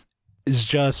feel is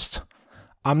just,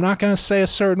 I'm not going to say a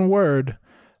certain word,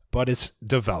 but it's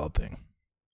developing.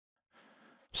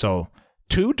 So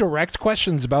 2 direct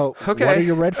questions about what are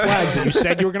your red flags that you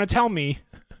said you were going to tell me,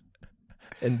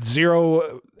 and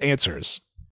 0 answers.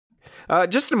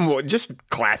 Just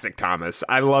classic Thomas.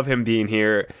 I love him being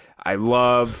here. I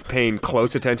love paying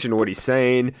close attention to what he's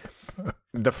saying.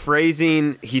 The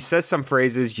phrasing, he says some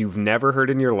phrases you've never heard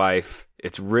in your life.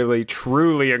 It's really,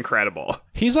 truly incredible.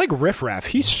 He's like Riff Raff.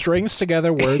 He strings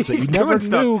together words that you never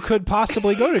knew could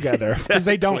possibly go together, because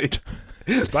they don't.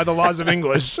 By the laws of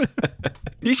English.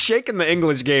 He's shaking the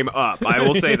English game up, I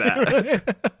will say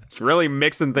that. He's really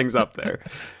mixing things up there.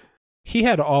 He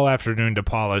had all afternoon to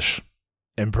polish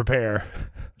and prepare.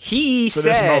 He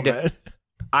said,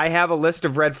 I have a list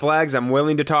of red flags I'm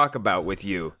willing to talk about with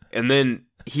you. And then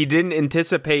he didn't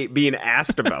anticipate being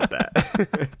asked about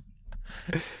that.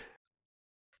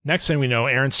 Next thing we know,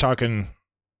 Aaron's talking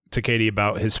to Katie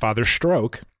about his father's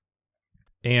stroke,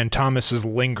 and Thomas is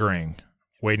lingering,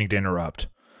 waiting to interrupt.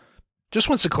 Just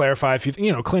wants to clarify, if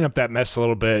you clean up that mess a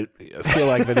little bit. I feel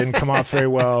like that didn't come off very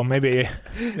well. Maybe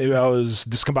I was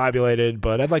discombobulated,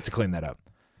 but I'd like to clean that up.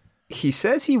 He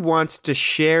says he wants to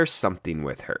share something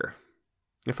with her.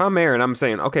 If I'm Aaron, I'm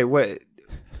saying, okay, what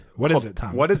is it,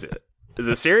 Tom? What is it? Is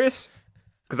it serious?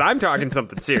 Because I'm talking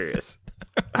something serious.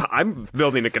 I'm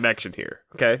building a connection here,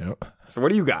 okay? Yep. So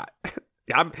what do you got?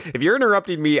 If you're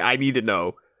interrupting me, I need to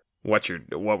know what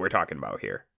we're talking about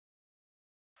here.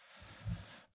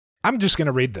 I'm just going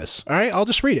to read this. All right, I'll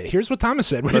just read it. Here's what Thomas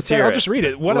said. I'll just read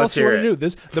it. What else do you want to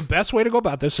do? The best way to go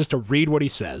about this is to read what he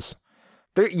says.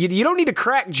 You don't need to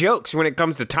crack jokes when it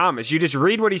comes to Thomas. You just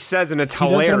read what he says, and it's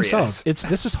hilarious.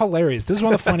 This is hilarious. This is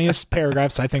one of the funniest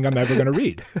paragraphs I think I'm ever going to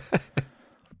read.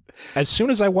 As soon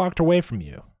as I walked away from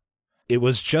you, it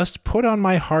was just put on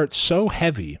my heart so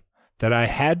heavy that I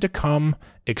had to come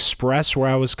express where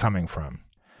I was coming from.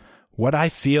 What I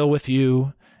feel with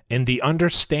you and the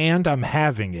understand I'm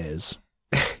having is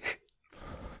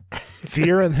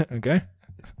fear and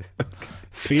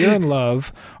fear and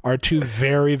love are 2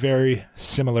 very, very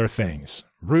similar things,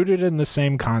 rooted in the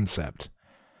same concept.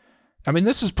 I mean,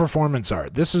 this is performance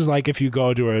art. This is like if you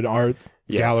go to an art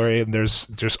gallery and there's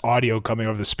just audio coming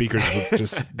over the speakers with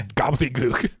just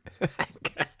gobbledygook.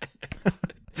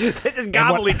 This is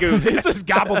gobbledygook. This is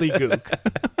gobbledygook.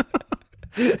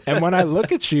 And when I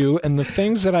look at you and the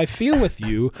things that I feel with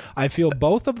you, I feel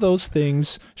both of those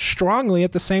things strongly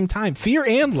at the same time. Fear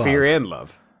and love. Fear and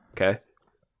love. Okay.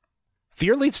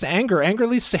 Fear leads to anger. Anger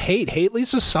leads to hate. Hate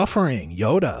leads to suffering.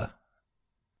 Yoda.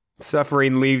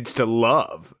 Suffering leads to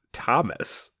love.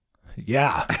 Thomas.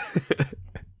 Yeah.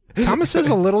 Thomas is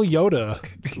a little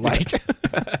Yoda-like.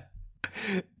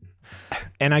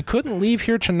 And I couldn't leave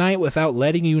here tonight without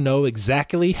letting you know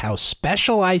exactly how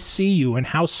special I see you and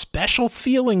how special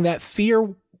feeling that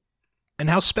fear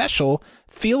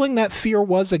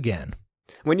was again.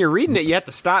 When you're reading it, you have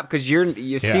to stop because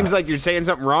it seems like you're saying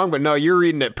something wrong, but no, you're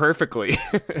reading it perfectly.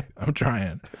 I'm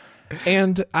trying.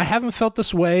 And I haven't felt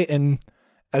this way in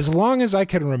as long as I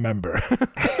can remember.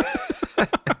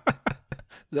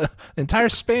 The entire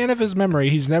span of his memory,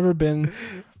 he's never been...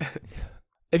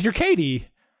 If you're Katie,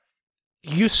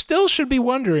 you still should be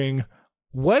wondering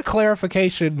what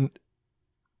clarification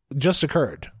just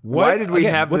occurred. Why did we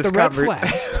have this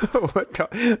conversation? What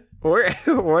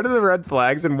are the red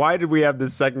flags, and why did we have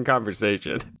this second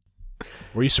conversation?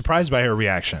 Were you surprised by her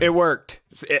reaction? It worked.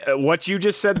 What you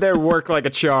just said there worked like a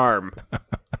charm.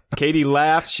 Katie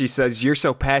laughs. She says, "You're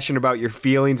so passionate about your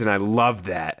feelings, and I love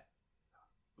that."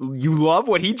 You love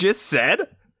what he just said?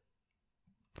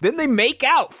 Then they make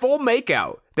out, full make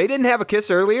out. They didn't have a kiss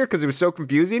earlier because it was so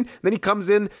confusing. Then he comes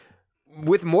in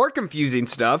with more confusing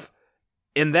stuff,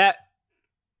 and that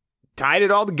tied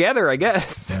it all together, I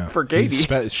guess, for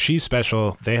Katie. She's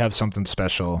special. They have something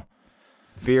special.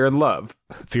 Fear and love.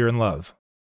 Fear and love.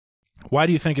 Why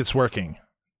do you think it's working?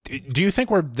 Do you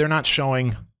think they're not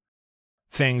showing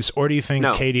things, or do you think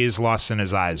Katie is lost in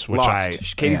his eyes?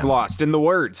 Katie's lost in the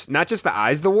words, not just the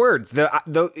eyes, the words.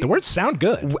 The words sound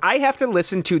good. I have to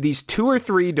listen to these 2 or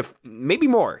 3, maybe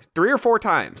more, 3 or 4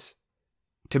 times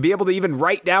to be able to even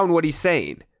write down what he's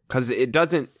saying, because it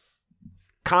doesn't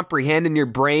comprehend in your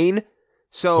brain.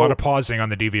 So a lot of pausing on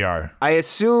the DVR. I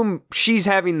assume she's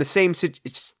having the same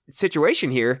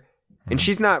situation here, and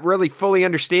she's not really fully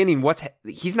understanding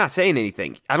he's not saying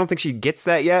anything. I don't think she gets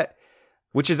that yet,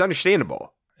 which is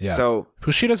understandable. Yeah. So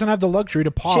she doesn't have the luxury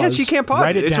to pause. She can't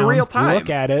pause. It's down, real time. Look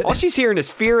at it. All she's hearing is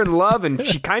fear and love, and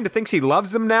she kind of thinks he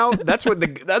loves him now. That's what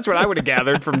I would have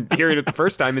gathered from hearing it the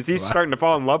first time. Is he's starting to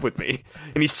fall in love with me,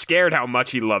 and he's scared how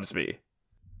much he loves me.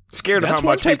 Scared of That's how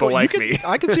one much people takeaway. like me.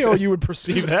 I can see how you would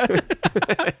perceive that.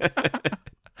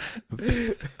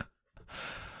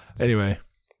 Anyway,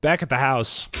 back at the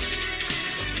house.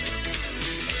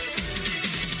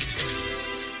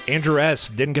 Andrew S.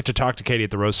 didn't get to talk to Katie at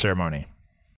the rose ceremony.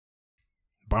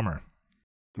 Bummer.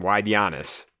 Why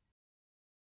Giannis?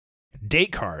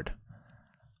 Date card.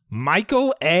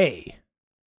 Michael A.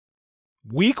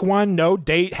 Week 1, no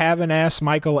date, haven't asked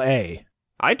Michael A.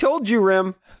 I told you,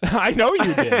 Rim. I know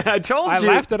you did. I told you. I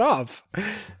laughed it off.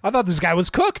 I thought this guy was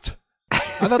cooked. I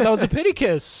thought that was a pity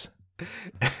kiss.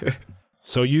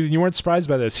 So you weren't surprised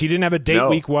by this. He didn't have a date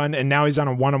week 1, and now he's on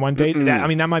a one-on-one date.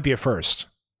 That might be a first.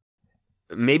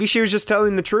 Maybe she was just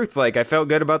telling the truth. Like, I felt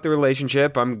good about the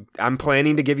relationship. I'm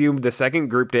planning to give you the second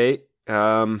group date.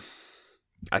 I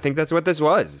think that's what this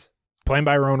was. Playing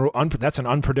by her own rule. That's an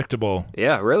unpredictable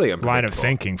really line of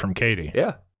thinking from Katie.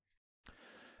 Yeah.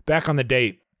 Back on the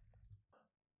date.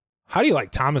 How do you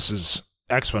like Thomas's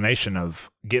explanation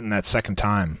of getting that second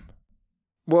time?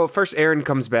 Well, first Aaron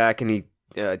comes back and he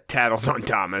tattles on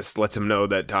Thomas, lets him know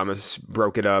that Thomas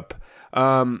broke it up.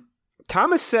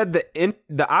 Thomas said that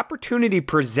the opportunity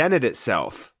presented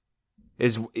itself.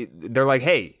 They're like,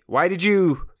 hey,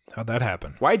 how'd that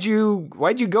happen? Why'd you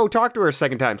go talk to her a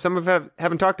second time? Some of us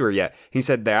haven't talked to her yet. He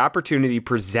said the opportunity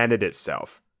presented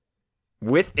itself.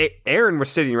 With Aaron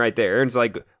was sitting right there. Aaron's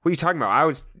like, what are you talking about?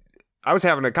 I was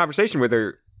having a conversation with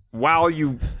her while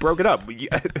you broke it up.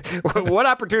 What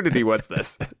opportunity was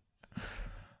this?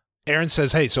 Aaron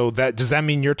says, hey, so does that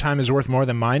mean your time is worth more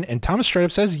than mine? And Thomas straight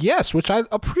up says, yes, which I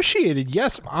appreciated.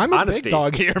 Yes, I'm a big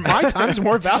dog here. My time's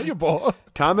more valuable.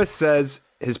 Thomas says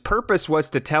his purpose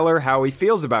was to tell her how he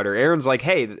feels about her. Aaron's like,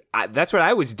 hey, that's what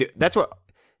I was doing.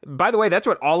 By the way, that's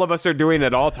what all of us are doing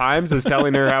at all times, is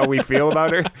telling her how we feel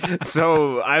about her.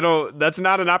 So that's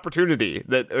not an opportunity,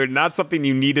 or not something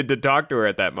you needed to talk to her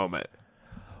at that moment.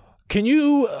 Can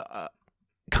you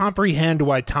comprehend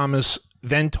why Thomas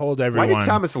then told everyone? Why did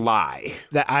Thomas lie?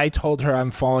 That I told her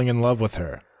I'm falling in love with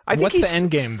her. What's the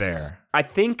end game there? I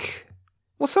think,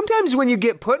 well, sometimes when you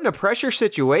get put in a pressure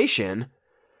situation,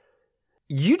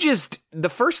 the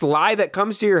first lie that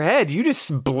comes to your head, you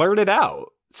just blurt it out.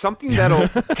 Something that'll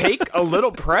take a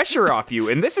little pressure off you.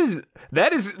 And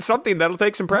that is something that'll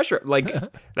take some pressure. Like,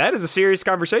 that is a serious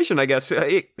conversation, I guess.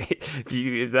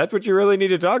 If that's what you really need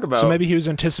to talk about. So maybe he was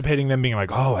anticipating them being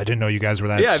like, oh, I didn't know you guys were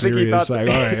that serious. I think he thought like,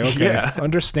 all right, okay. Yeah.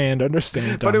 Understand. Thomas.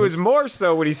 But it was more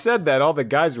so when he said that, all the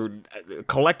guys were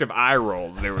collective eye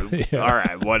rolls. They were, all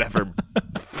right, whatever,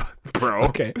 bro.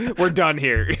 Okay. We're done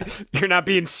here. You're not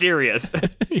being serious.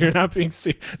 You're not being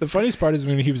serious. The funniest part is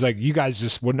when he was like, you guys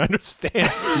just wouldn't understand.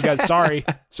 You guys, sorry,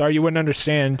 you wouldn't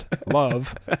understand.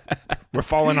 Love, we're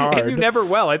falling hard. And you never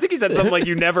will. I think he said something like,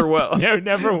 "You never will. You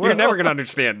never will. You're never gonna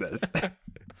understand this."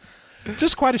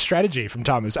 Just quite a strategy from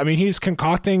Thomas. I mean, he's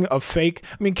concocting a fake.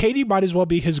 I mean, Katie might as well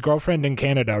be his girlfriend in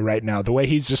Canada right now. The way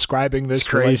he's describing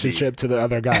this relationship to the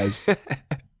other guys.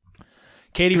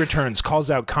 Katie returns, calls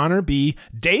out Connor B.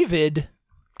 David.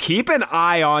 Keep an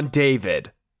eye on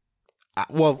David.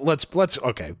 Well, let's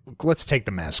take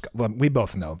the mask. Well, we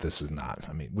both know this is not.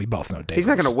 I mean, we both know David. He's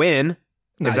not going to win.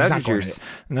 No, he's not going to.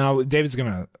 No, David's going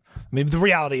to. I mean, the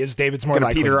reality is David's more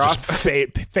likely to just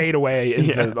fade away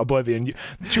into oblivion.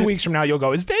 2 weeks from now, you'll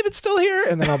go, is David still here?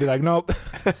 And then I'll be like, nope.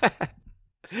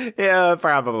 Yeah,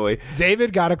 probably.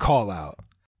 David got a call out.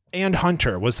 And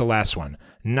Hunter was the last one,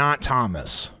 not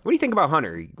Thomas. What do you think about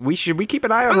Hunter? Should we keep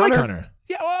an eye on Hunter? I like Hunter.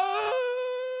 Yeah.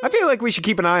 I feel like we should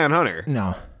keep an eye on Hunter.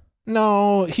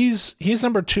 No, he's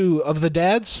number 2 of the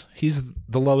dads. He's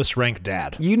the lowest ranked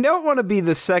dad. You don't want to be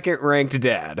the second ranked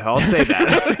dad. I'll say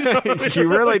that. You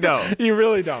really don't. You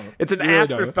really don't. It's an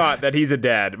afterthought that he's a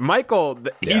dad. Michael,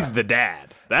 he's the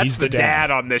dad. That's the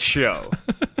dad on this show.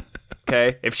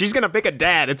 Okay? If she's going to pick a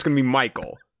dad, it's going to be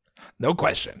Michael. No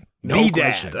question. The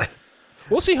dad.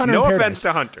 We'll see Hunter. No in Paradise. offense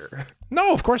to Hunter.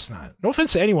 No, of course not. No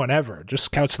offense to anyone ever.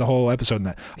 Just couch the whole episode in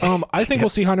that. I think we'll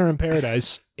see Hunter in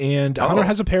Paradise, and Hunter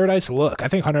has a paradise look. I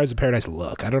think Hunter has a paradise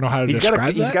look. I don't know how to describe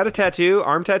that. He's got a tattoo,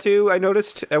 arm tattoo, I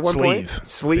noticed at one point.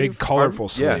 Sleeve. Big colorful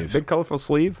sleeve. Yeah, big colorful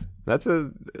sleeve. That's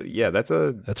a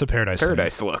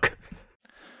paradise look.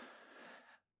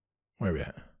 Where are we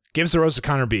at? Gives the rose to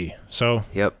Connor B. So,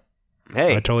 yep.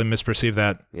 Hey. I totally misperceived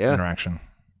that interaction.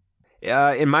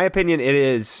 In my opinion, it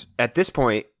is, at this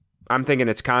point, I'm thinking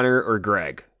it's Connor or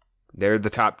Greg. They're the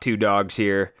top 2 dogs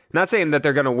here. Not saying that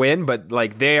they're going to win, but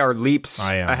like they are leaps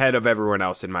ahead of everyone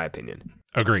else, in my opinion.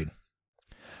 Agreed.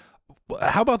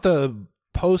 How about the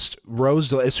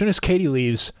post-Rose? As soon as Katie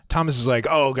leaves, Thomas is like,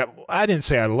 oh, God, I didn't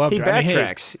say I loved her. He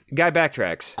backtracks. Guy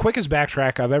backtracks. Quickest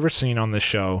backtrack I've ever seen on this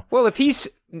show. Well, if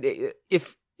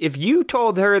if you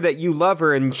told her that you love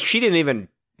her and she didn't even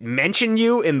mention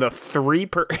you in the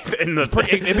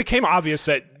it became obvious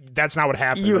that that's not what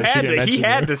happened. He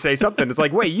had to say something. It's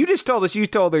like, wait, you just told us you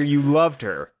told her you loved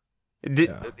her.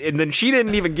 And then she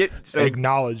didn't even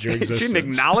acknowledge your existence. She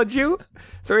didn't acknowledge you,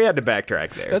 so he had to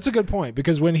backtrack there. That's a good point,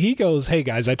 because when he goes, "Hey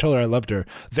guys, I told her I loved her,"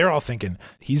 they're all thinking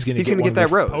he's going to get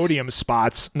that rose podium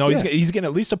spots. No, he's getting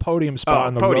at least a podium spot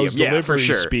on the rose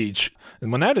delivery speech.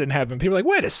 And when that didn't happen, people were like,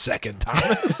 "Wait a second,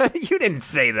 Thomas, you didn't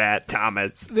say that,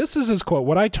 Thomas." This is his quote.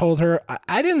 What I told her,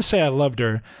 I didn't say I loved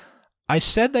her. I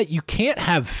said that you can't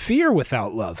have fear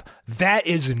without love. That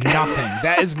is nothing.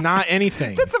 That is not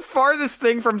anything. That's the farthest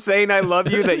thing from saying I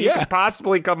love you that you could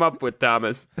possibly come up with,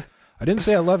 Thomas. I didn't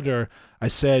say I loved her. I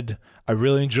said I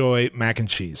really enjoy mac and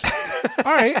cheese.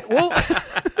 All right. Well,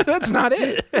 that's not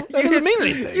it. That doesn't mean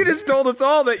anything. You just told us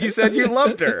all that you said you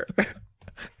loved her.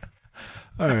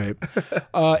 All right.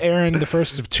 Aaron, the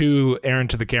first of two Aaron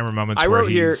to the camera moments. I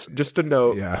wrote here, just a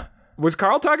note. Yeah. Was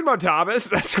Carl talking about Thomas?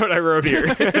 That's what I wrote here.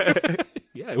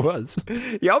 Yeah, it was.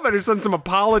 Y'all better send some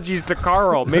apologies to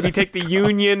Carl. Maybe take the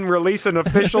union, release an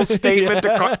official statement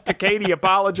to Katie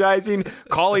apologizing,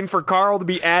 calling for Carl to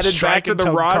be added back to the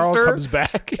roster. Carl comes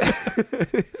back.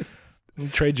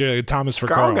 Trade you Thomas for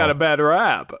Carl. Carl got a bad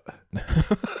rap.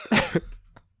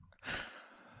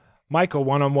 Michael,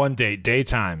 one-on-one date,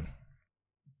 daytime.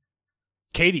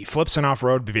 Katie flips an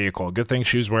off-road vehicle. Good thing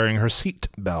she was wearing her seat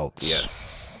belts.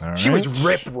 Yes. Right. She was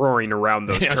rip-roaring around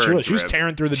those turns. She was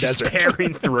tearing through the desert.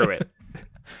 Tearing through it.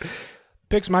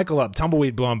 Picks Michael up,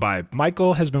 tumbleweed blowing by.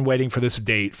 Michael has been waiting for this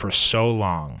date for so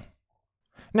long.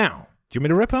 Now, do you want me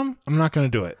to rip him? I'm not going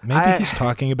to do it. Maybe he's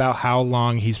talking about how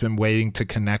long he's been waiting to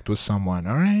connect with someone,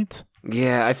 all right?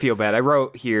 Yeah, I feel bad. I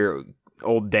wrote here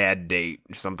old dad date,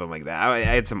 something like that. I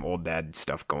had some old dad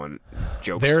stuff going,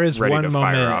 jokes there is ready one to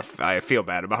moment, fire off. I feel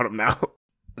bad about him now.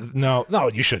 No,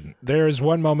 you shouldn't. There is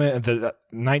one moment at the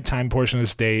nighttime portion of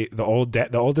this date, the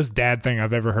oldest dad thing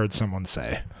I've ever heard someone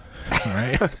say. All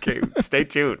right? Okay, stay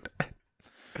tuned.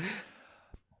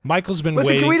 Michael's been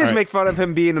waiting. Can we just make fun of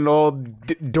him being an old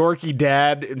dorky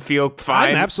dad and feel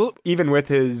fine? Absolutely. Even with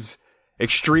his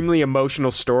extremely emotional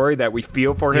story that we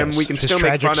feel for him, we can still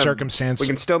make fun circumstance. We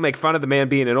can still make fun of the man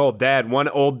being an old dad, one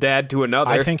old dad to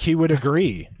another. I think he would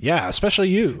agree. Yeah, especially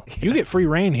you. You get free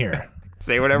reign here.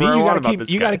 Say whatever I want about this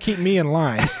guy. You got to keep me in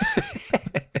line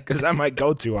because I might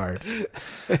go too hard.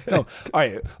 No, all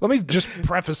right. Let me just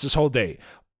preface this whole date.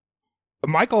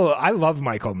 Michael, I love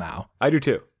Michael now. I do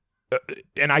too.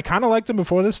 And I kind of liked him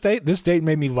before this date. This date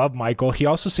made me love Michael. He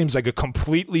also seems like a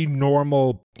completely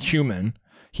normal human.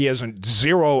 He has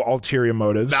zero ulterior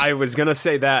motives. I was going to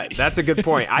say that. That's a good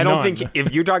point. I don't think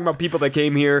if you're talking about people that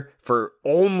came here for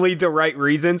only the right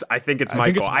reasons, I think it's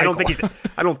Michael. I don't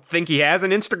think he has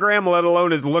an Instagram, let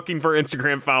alone is looking for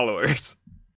Instagram followers.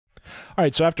 All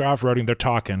right, so after off-roading, they're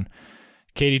talking.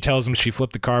 Katie tells him she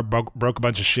flipped the car, broke a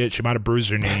bunch of shit. She might have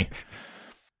bruised her knee.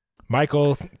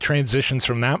 Michael transitions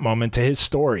from that moment to his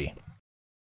story.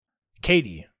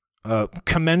 Katie,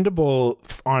 commendable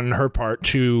on her part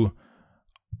to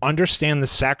understand the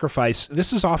sacrifice.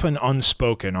 This is often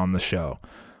unspoken on the show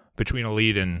between a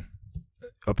lead and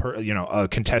a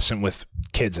contestant with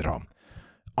kids at home.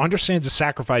 Understands the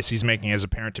sacrifice he's making as a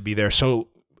parent to be there. So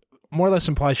more or less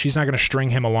implies she's not going to string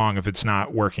him along if it's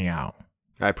not working out.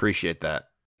 I appreciate that.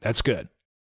 That's good.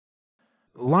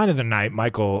 Line of the night,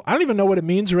 Michael. I don't even know what it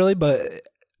means really, but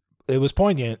it was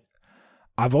poignant.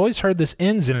 I've always heard this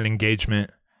ends in an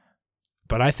engagement,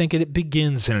 but I think it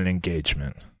begins in an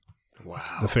engagement.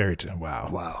 Wow. The fairy tale. Wow.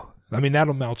 Wow. I mean,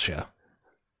 that'll melt you.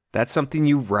 That's something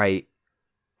you write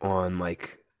on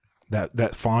like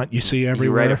that font you see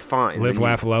everywhere. You write a font. Live,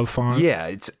 laugh, love font. Yeah,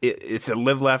 it's a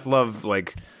live, laugh, love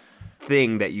like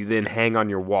thing that you then hang on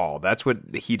your wall. That's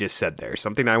what he just said there.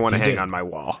 Something I want to hang on my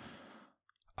wall.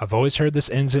 I've always heard this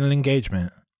ends in an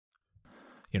engagement.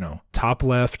 Top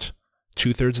left,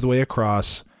 2/3 of the way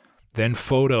across, then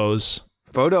photos.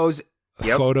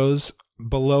 Yep. Photos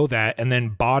below that, and then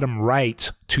bottom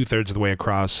right, 2/3 of the way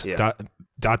across. Yeah.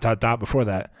 Dot before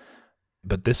that.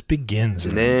 But this begins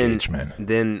in an engagement.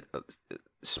 Then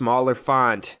smaller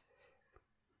font.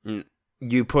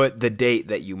 You put the date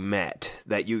that you met,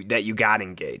 that you got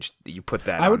engaged. You put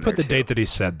that. I would put the date that he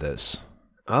said this.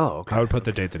 Oh, okay. I would put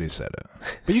the date that he said it.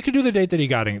 But you could do the date that he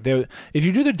got engaged. If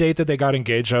you do the date that they got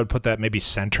engaged, I would put that maybe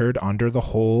centered under the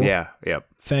whole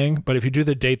thing. But if you do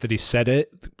the date that he said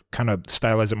it, kind of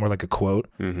stylize it more like a quote.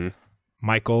 Mm-hmm.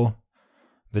 Michael,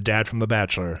 the dad from The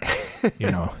Bachelor,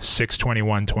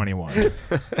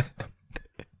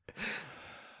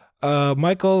 6/21/21.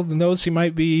 Michael knows he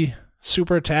might be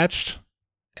super attached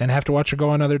and have to watch her go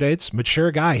on other dates.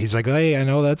 Mature guy. He's like, hey, I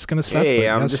know that's going to suck. Hey,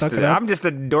 but I'm suck it up. I'm just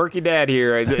a dorky dad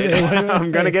here.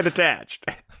 I'm going to get attached.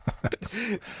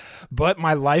 But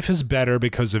my life is better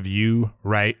because of you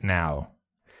right now.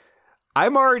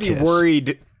 I'm already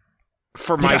worried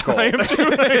for Michael. I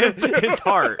am too. His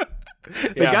heart.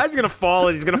 The guy's going to fall,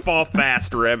 and he's going to fall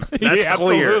fast, Rim. That's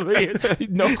clear. Absolutely.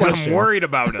 No question. I'm worried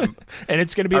about him. And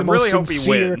it's going to be I the most really hope he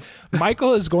sincere. wins.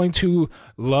 Michael is going to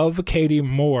love Katie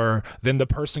more than the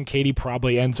person Katie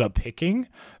probably ends up picking.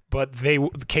 But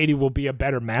Katie will be a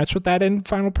better match with that end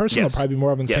final person. Yes. They'll probably be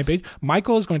more on the same page.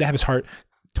 Michael is going to have his heart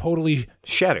totally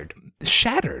Shattered.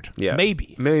 Yeah.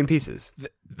 Maybe. A million pieces.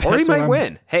 Or he might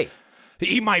win. Hey.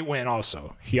 He might win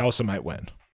also. He also might win.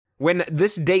 When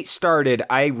this date started,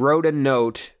 I wrote a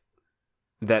note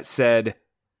that said,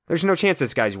 there's no chance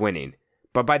this guy's winning.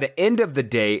 But by the end of the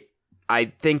date, I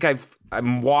think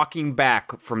I'm walking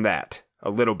back from that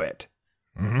a little bit.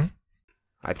 Mm-hmm.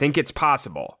 I think it's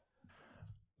possible.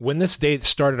 When this date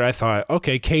started, I thought,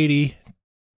 okay, Katie.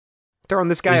 Throwing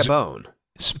this guy a bone.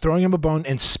 Throwing him a bone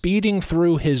and speeding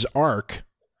through his arc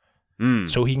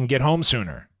so he can get home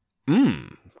sooner.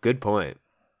 Good point.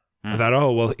 I thought,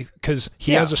 oh, well, because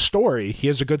he has a story. He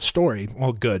has a good story.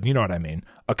 Well, good. You know what I mean.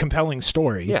 A compelling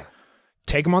story. Yeah.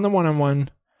 Take him on the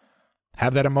one-on-one.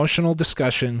 Have that emotional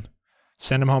discussion.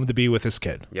 Send him home to be with his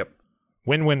kid. Yep.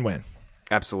 Win, win, win.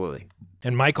 Absolutely.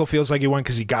 And Michael feels like he won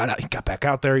because he got back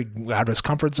out there. He got out of his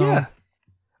comfort zone.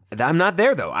 Yeah. I'm not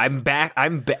there, though. I'm back.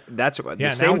 That's the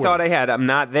same thought I had. I'm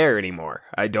not there anymore.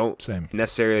 I don't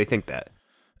necessarily think that.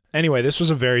 Anyway, this was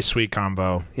a very sweet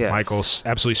combo. Yes. Michael's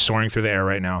absolutely soaring through the air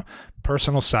right now.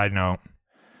 Personal side note,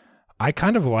 I've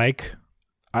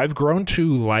grown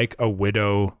to like a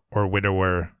widow or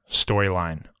widower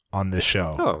storyline on this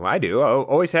show. Oh, I do. I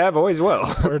always have, always will.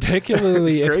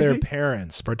 Particularly if they're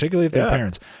parents.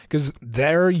 Because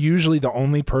they're usually the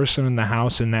only person in the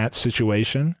house in that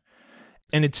situation.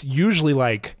 And it's usually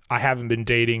like, I haven't been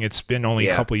dating. It's been only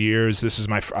a couple years. This is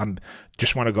I'm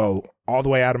just want to go all the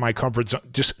way out of my comfort zone.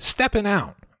 Just stepping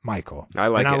out, Michael. I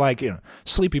like it. And I like,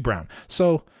 Sleepy Brown.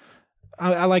 So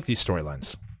I like these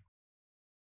storylines.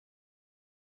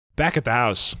 Back at the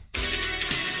house.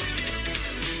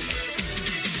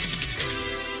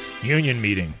 Union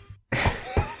meeting.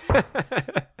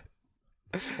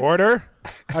 Order?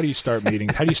 How do you start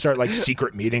meetings? How do you start like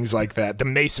secret meetings like that? The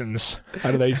Masons,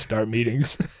 how do they start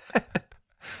meetings?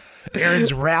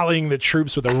 Aaron's rallying the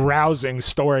troops with a rousing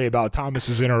story about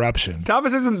Thomas's interruption.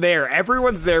 Thomas isn't there.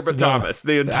 Everyone's there but Thomas.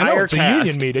 The entire it's cast.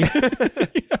 A union meeting.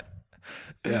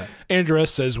 Yeah. Andrea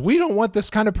says, we don't want this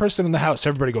kind of person in the house.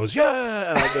 Everybody goes,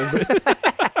 yeah.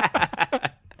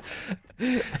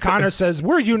 Connor says,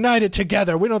 we're united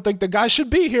together. We don't think the guy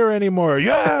should be here anymore.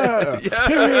 Yeah.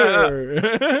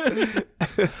 Here.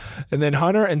 And then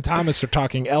Hunter and Thomas are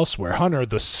talking elsewhere. Hunter,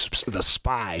 the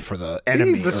spy for the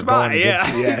enemy. He's the spy,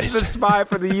 He's the spy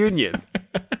for the Union.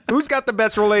 Who's got the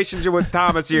best relationship with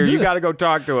Thomas here? You got to go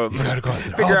talk to him. You got to go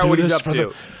figure out what he's up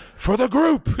to. For the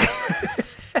group.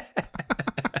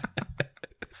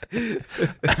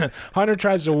 Hunter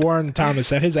tries to warn Thomas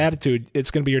that his attitude, it's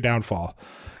going to be your downfall.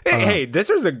 Hey, this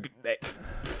was a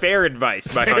fair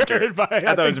advice by Hunter. I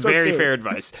thought it was very fair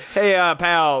advice. Hey,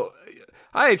 pal,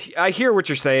 I hear what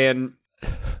you're saying.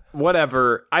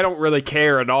 Whatever. I don't really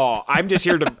care at all. I'm just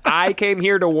here to. I came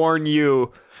here to warn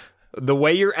you. The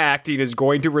way you're acting is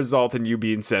going to result in you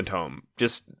being sent home.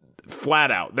 Just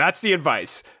flat out. That's the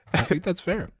advice. I think that's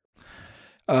fair.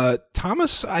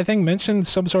 Thomas, I think, mentioned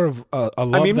some sort of a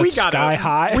love that's sky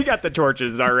high. We got the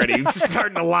torches already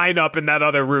starting to line up in that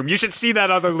other room. You should see that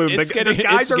other room. The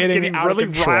guys are getting really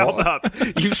riled up.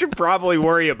 You should probably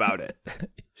worry about it.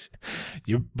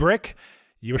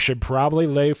 You should probably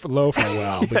lay low for a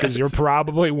while because you're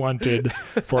probably wanted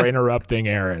for interrupting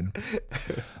Aaron.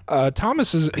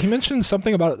 Thomas, he mentioned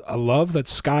something about a love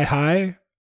that's sky high.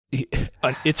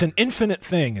 It's an infinite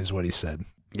thing is what he said.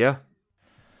 Yeah.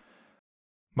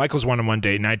 Michael's one-on-one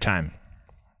date, nighttime.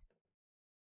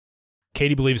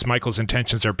 Katie believes Michael's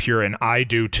intentions are pure, and I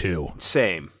do too.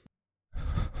 Same.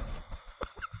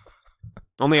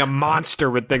 Only a monster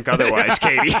would think otherwise,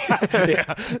 Katie.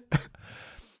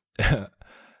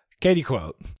 Katie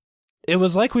quote, it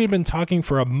was like we had been talking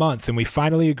for a month and we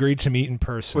finally agreed to meet in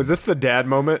person. Was this the dad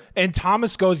moment? And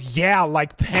Thomas goes, yeah,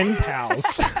 like pen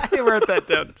pals. I wrote that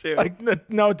down too. Like,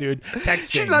 no, dude.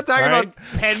 Texting. She's not talking about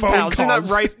pen pals. She's not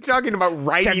talking about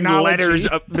writing letters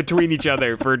between each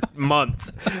other for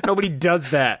months. Nobody does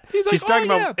that. She's talking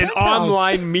about an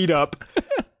online meetup.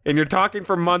 And you're talking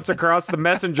for months across the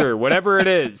messenger, whatever it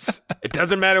is. It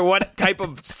doesn't matter what type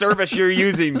of service you're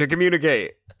using to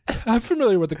communicate. I'm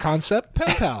familiar with the concept. Pen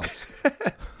pals.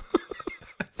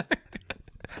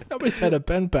 Nobody's had a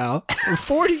pen pal for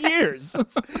 40 years.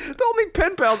 The only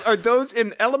pen pals are those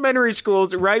in elementary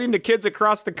schools writing to kids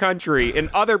across the country and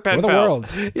other pen Or the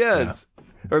pals. world. Yes. Yeah.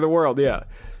 Or the world, yeah.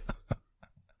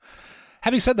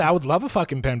 Having said that, I would love a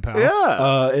fucking pen pal.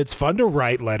 Yeah. It's fun to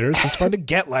write letters. It's fun to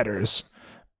get letters.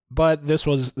 But this.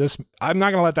 I'm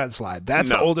not going to let that slide. That's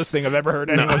the oldest thing I've ever heard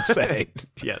anyone say.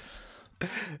 Yes.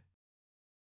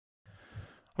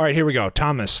 All right, here we go.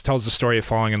 Thomas tells the story of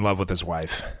falling in love with his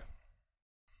wife.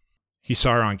 He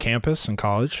saw her on campus in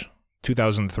college,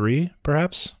 2003,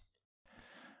 perhaps.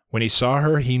 When he saw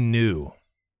her, he knew.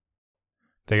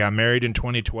 They got married in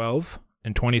 2012.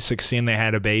 In 2016, they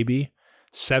had a baby.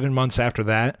 7 months after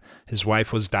that, his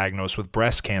wife was diagnosed with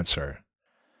breast cancer.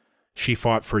 She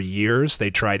fought for years. They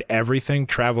tried everything,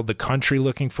 traveled the country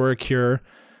looking for a cure.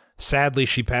 Sadly,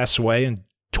 she passed away in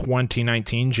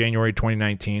 2019, January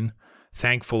 2019.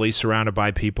 Thankfully, surrounded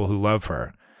by people who love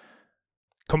her.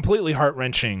 Completely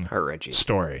heart-wrenching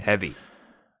story. Heavy.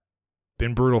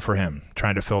 Been brutal for him,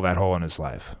 trying to fill that hole in his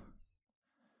life.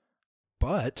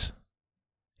 But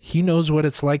he knows what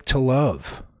it's like to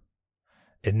love.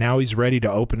 And now he's ready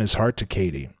to open his heart to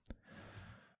Katie.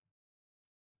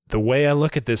 The way I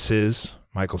look at this is,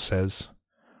 Michael says,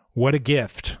 what a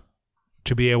gift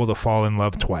to be able to fall in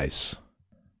love twice.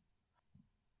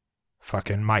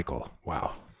 Fucking Michael.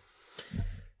 Wow.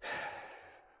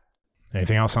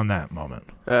 Anything else on that moment?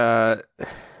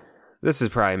 This is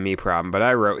probably a me problem, but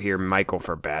I wrote here Michael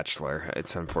for Bachelor.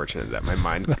 It's unfortunate that my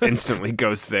mind instantly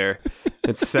goes there.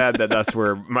 It's sad that that's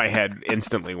where my head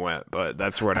instantly went, but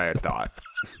that's what I thought.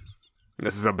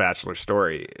 This is a Bachelor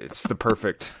story. It's the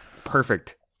perfect.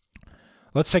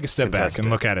 Let's take a step back contestant.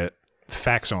 and look at it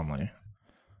facts only.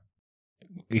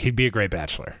 He'd be a great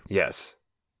Bachelor. Yes.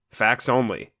 Facts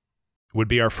only. Would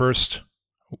be our first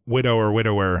widow or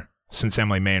widower since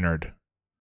Emily Maynard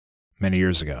many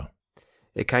years ago.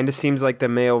 It kind of seems like the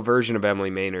male version of Emily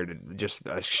Maynard, just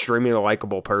an extremely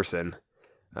likable person.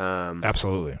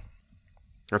 Absolutely.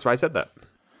 That's why I said that.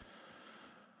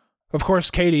 Of course,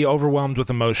 Katie, overwhelmed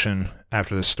with emotion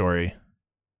after this story,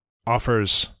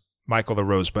 offers Michael the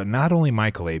rose, but not only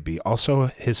Michael, AB, also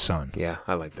his son. Yeah,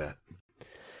 I like that.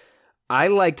 I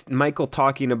liked Michael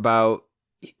talking about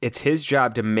it's his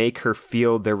job to make her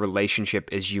feel their relationship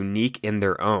is unique in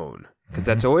their own. Because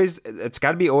it's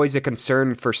got to be always a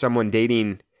concern for someone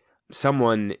dating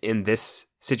someone in this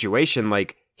situation.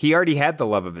 Like, he already had the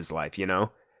love of his life, you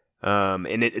know?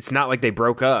 And it's not like they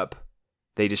broke up.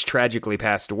 They just tragically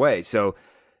passed away. So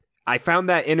I found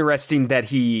that interesting that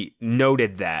he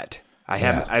noted that.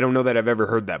 I don't know that I've ever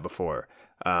heard that before.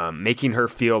 Making her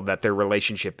feel that their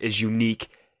relationship is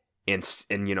unique and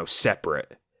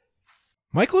separate.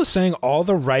 Michael is saying all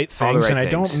the right things, and I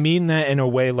don't mean that in a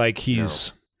way like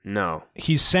he's... No.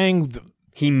 He's saying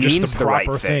he means just the right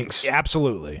proper things.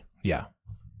 Absolutely. Yeah.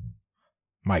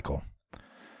 Michael.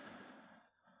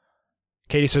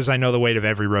 Katie says, I know the weight of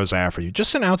every rose I offer you.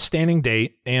 Just an outstanding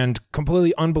date and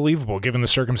completely unbelievable given the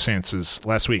circumstances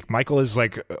last week. Michael is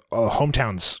like a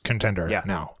hometown's contender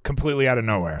now. Completely out of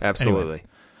nowhere. Absolutely. Anyway,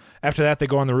 after that, they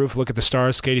go on the roof, look at the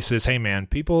stars. Katie says, hey, man,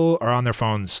 people are on their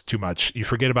phones too much. You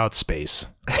forget about space.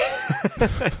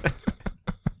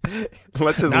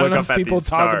 Let's just Not look enough up at people these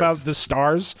talk stars. about the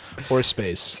stars or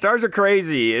space. Stars are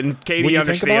crazy, and When Katie you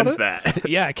understands think about that. it,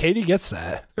 yeah, Katie gets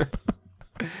that.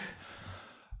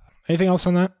 Anything else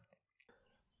on that?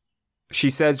 She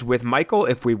says, with Michael,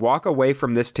 if we walk away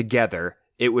from this together,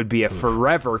 it would be a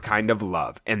forever kind of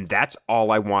love. And that's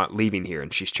all I want leaving here.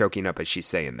 And she's choking up as she's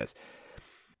saying this.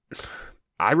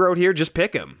 I wrote here, just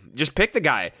pick him. Just pick the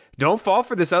guy. Don't fall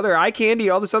for this other eye candy,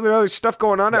 all this other stuff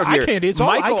going on out here. Eye candy, it's all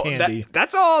Michael, eye candy.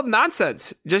 That's all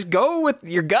nonsense. Just go with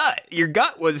your gut. Your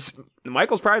gut was,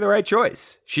 Michael's probably the right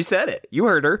choice. She said it. You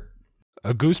heard her.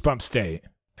 A Goosebumps date,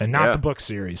 and not the book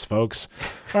series, folks.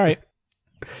 All right.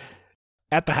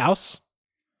 At the house,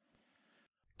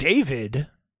 David,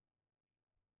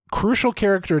 crucial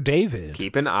character David,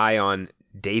 Keep an eye on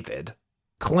David.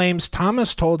 claims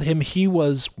Thomas told him he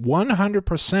was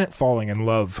 100% falling in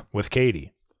love with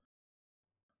Katie.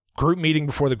 Group meeting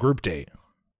before the group date.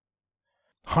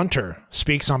 Hunter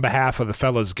speaks on behalf of the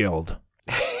Fellas Guild.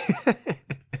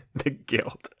 The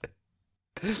guild.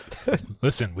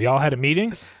 Listen, we all had a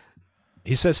meeting.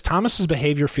 He says Thomas's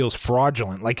behavior feels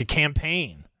fraudulent, like a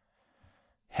campaign.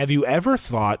 Have you ever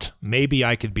thought maybe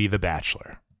I could be the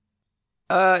Bachelor?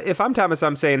 If I'm Thomas,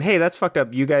 I'm saying, hey, that's fucked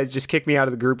up. You guys just kicked me out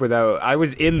of the group without... I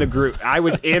was in the group. I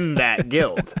was in that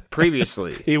guild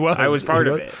previously. He was. I was part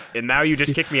He of was. it. And now you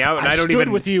just kicked me out, and I don't stood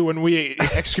even... with you when we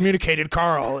excommunicated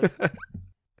Carl.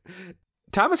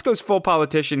 Thomas goes full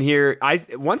politician here.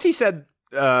 Once he said,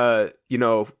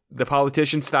 the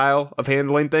politician style of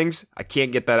handling things. I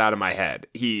can't get that out of my head.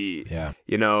 He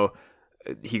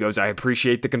goes, I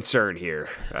appreciate the concern here.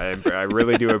 I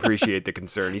really do appreciate the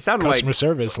concern. He sounded Customer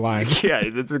service line. Yeah,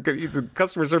 he's a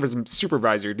customer service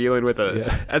supervisor dealing with a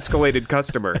escalated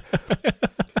customer.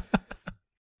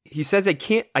 He says, I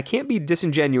can't be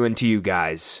disingenuous to you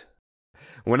guys.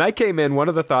 When I came in, one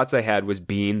of the thoughts I had was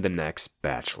being the next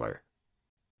Bachelor.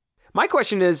 My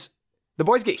question is, the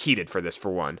boys get heated for this,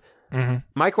 for one. Mm-hmm.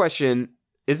 My question,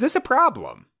 is this a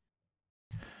problem?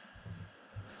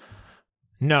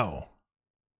 No.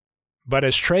 But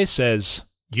as Trey says,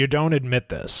 you don't admit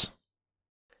this.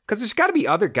 Because there's got to be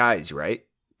other guys, right,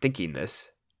 thinking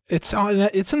this. It's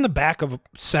in the back of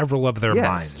several of their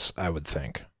minds, I would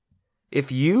think.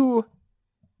 If you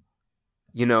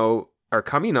are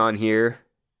coming on here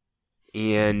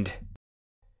and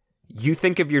you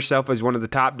think of yourself as one of the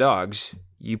top dogs,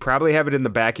 you probably have it in the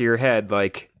back of your head,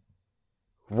 like,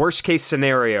 worst case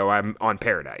scenario, I'm on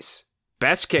Paradise.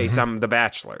 Best case, I'm the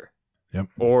Bachelor. Yep.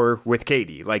 Or with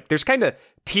Katie. Like, there's kind of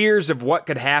tiers of what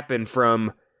could happen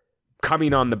from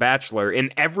coming on The Bachelor,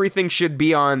 and everything should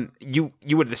be on, you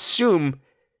would assume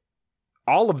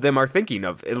all of them are thinking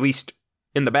of, at least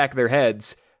in the back of their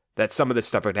heads, that some of this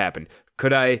stuff would happen.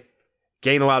 Could I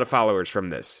gain a lot of followers from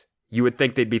this? You would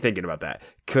think they'd be thinking about that.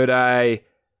 Could I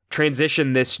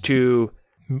transition this to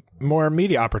more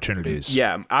media opportunities?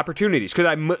 Yeah, opportunities.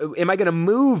 Am I going to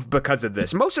move because of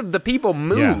this? Most of the people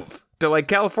move to like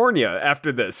California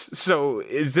after this. So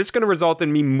is this going to result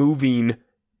in me moving,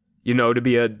 to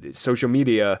be a social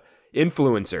media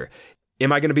influencer?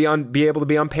 Am I going to be able to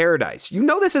be on Paradise?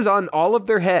 This is on all of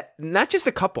their head, not just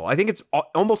a couple. I think it's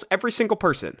almost every single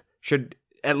person should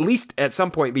at least at some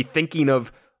point be thinking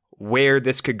of where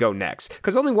this could go next.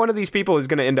 Because only one of these people is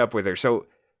going to end up with her. So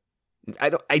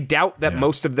I doubt that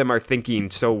most of them are thinking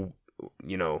so,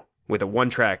 with a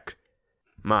one-track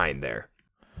mind there.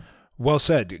 Well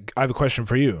said. I have a question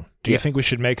for you. Do you think we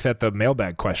should make that the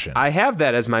mailbag question? I have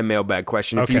that as my mailbag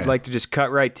question. If you'd like to just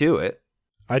cut right to it.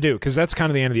 I do, because that's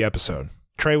kind of the end of the episode.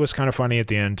 Trey was kind of funny at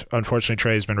the end. Unfortunately,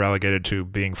 Trey's been relegated to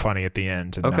being funny at the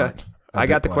end. And okay. I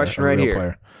got the question right here.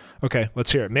 Player. Okay,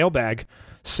 let's hear it. Mailbag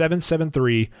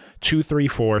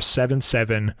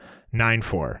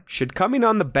 773-234-7794. Should coming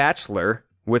on The Bachelor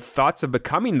with thoughts of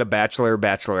becoming the Bachelor or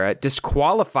Bachelorette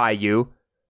disqualify you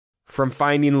from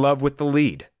finding love with the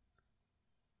lead?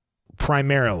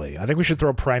 Primarily. I think we should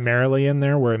throw primarily in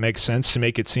there where it makes sense to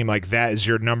make it seem like that is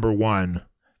your number one.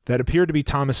 That appeared to be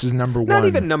Thomas's number one. Not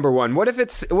even number one. What if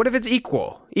it's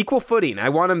equal footing? I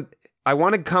want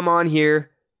to come on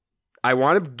here. I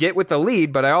want to get with the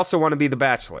lead, but I also want to be the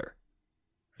Bachelor.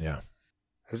 Yeah.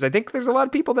 Because I think there's a lot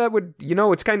of people that would,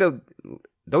 it's kind of,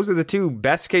 those are the two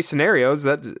best case scenarios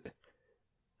that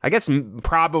I guess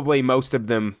probably most of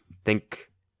them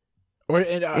think.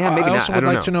 Maybe I also would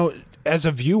like to know, as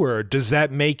a viewer, does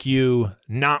that make you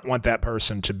not want that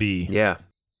person to be the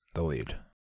lead?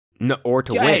 No, or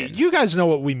to win. Hey, you guys know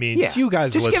what we mean. Yeah. You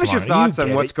guys just give us your thoughts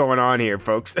on what's going on here,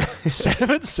 folks.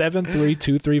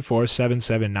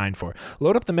 773-234-7794.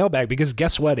 Load up the mailbag because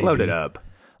guess what, AB? Load it up.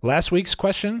 Last week's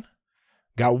question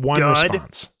got one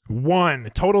response. One.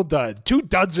 Total dud. 2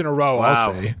 duds in a row,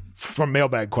 I'll say, from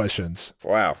mailbag questions.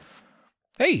 Wow.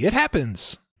 Hey, it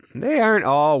happens. They aren't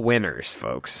all winners,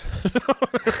 folks.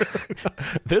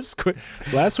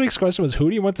 Last week's question was, who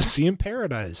do you want to see in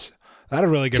Paradise? That'll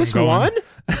really get just them going. One?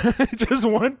 Just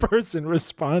one person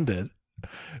responded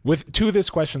to this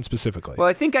question specifically. Well,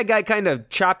 I think I got kind of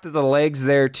chopped at the legs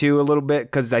there too a little bit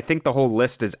because I think the whole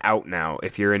list is out now.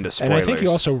 If you're into spoilers, and I think you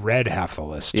also read half the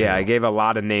list. Yeah, I gave a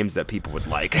lot of names that people would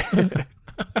like.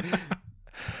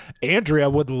 Andrea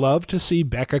would love to see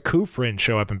Becca Kufrin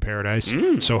show up in Paradise,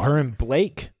 so her and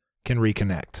Blake can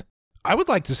reconnect. I would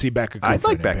like to see Becca Kufrin. I'd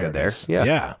like Becca there.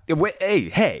 Yeah.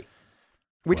 Hey.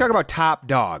 We talk about top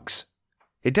dogs.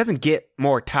 It doesn't get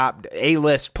more top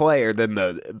A-list player than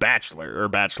the Bachelor or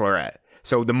Bachelorette.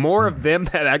 So the more of them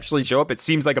that actually show up, it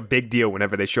seems like a big deal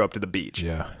whenever they show up to the beach.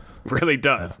 Yeah. Really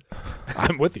does. Yeah.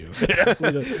 I'm with you. It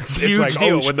absolutely does. It's a huge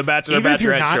deal when the Bachelor or Bachelorette show up. Even if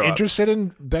you're not interested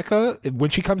in Becca,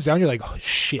 when she comes down, you're like, oh,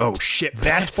 shit. Oh, shit.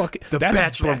 That's fucking... The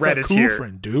Bachelorette is here.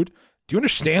 Dude. Do you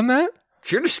understand that?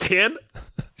 Do you understand?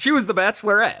 She was the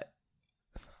Bachelorette.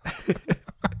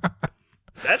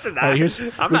 That's a nice.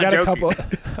 I'm not joking.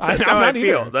 That's how I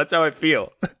feel. That's how I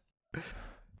feel.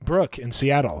 Brooke in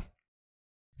Seattle.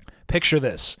 Picture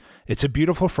this. It's a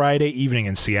beautiful Friday evening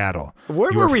in Seattle.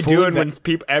 What were we doing when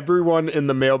everyone in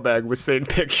the mailbag was saying,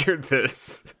 picture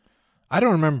this? I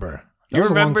don't remember. You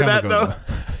remember that, though?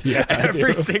 Yeah.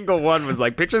 Every single one was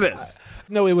like, picture this.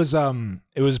 No, it was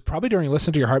probably during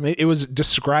Listen to Your Heart. It was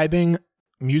describing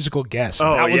musical guess.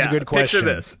 Oh, that was yeah. a good question.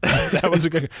 Picture this. That was a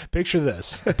good picture.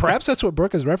 This. Perhaps that's what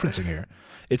Brooke is referencing here.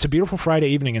 It's a beautiful Friday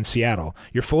evening in Seattle.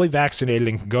 You're fully vaccinated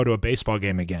and can go to a baseball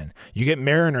game again. You get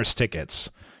Mariners tickets.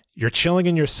 You're chilling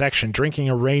in your section, drinking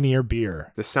a Rainier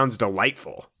beer. This sounds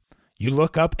delightful. You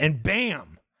look up and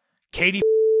bam, Katie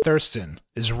Thurston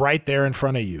is right there in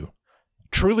front of you.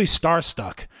 Truly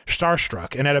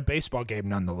starstruck, and at a baseball game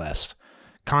nonetheless.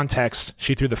 Context,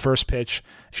 she threw the first pitch.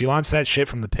 She launched that shit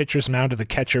from the pitcher's mound to the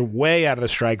catcher, way out of the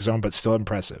strike zone, but still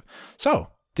impressive. So,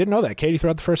 didn't know that. Katie threw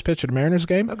out the first pitch at a Mariners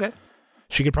game. Okay.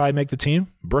 She could probably make the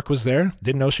team. Brooke was there.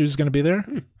 Didn't know she was going to be there.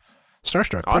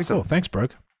 Starstruck. Pretty Awesome. cool. Thanks,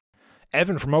 Brooke.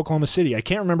 Evan from Oklahoma City. I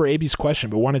can't remember AB's question,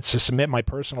 but wanted to submit my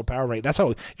personal power rank. That's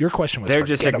how your question was. They're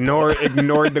just ignored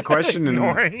the question.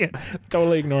 Ignoring it.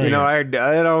 Totally ignoring You know, it.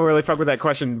 I don't really fuck with that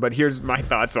question, but here's my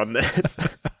thoughts on this.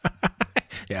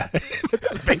 Yeah.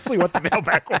 That's basically what the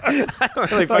mailbag was. I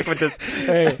don't really fuck with this.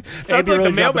 Hey, Sounds AB like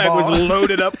really the dropped mailbag was ball.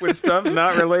 loaded up with stuff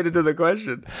not related to the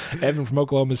question. Evan from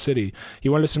Oklahoma City. He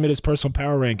wanted to submit his personal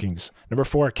power rankings. Number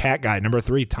 4, Cat Guy. Number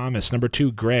 3, Thomas. Number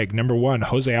 2, Greg. Number 1,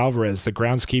 Jose Alvarez, the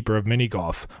groundskeeper of mini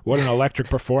golf. What an electric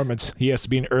performance. He has to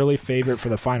be an early favorite for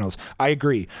the finals. I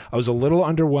agree. I was a little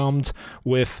underwhelmed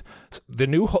with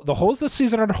the holes this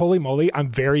season on Holy Moly. I'm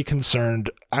very concerned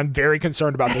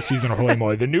about this season of Holy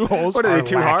Moly. The new holes What are they,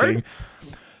 too lacking. hard?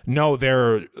 No,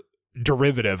 they're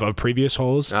derivative of previous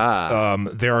holes. There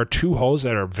are 2 holes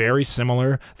that are very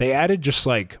similar. They added just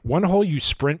like one hole you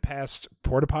sprint past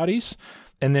porta potties,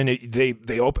 and then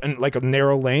they open like a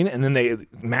narrow lane, and then they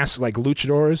like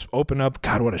luchadors open up.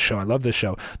 God, what a show! I love this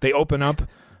show. They open up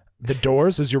the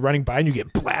doors as you're running by, and you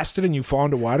get blasted and you fall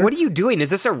into water. What are you doing?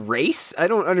 Is this a race? I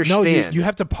don't understand. No, you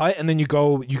have to putt, and then you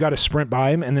got to sprint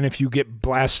by him, and then if you get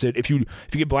blasted, if you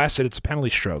get blasted, it's a penalty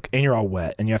stroke, and you're all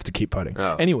wet, and you have to keep putting.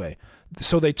 Oh. Anyway,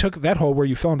 so they took that hole where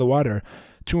you fell into water.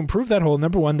 To improve that hole,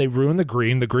 number 1, they ruined the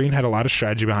green. The green had a lot of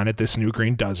strategy behind it. This new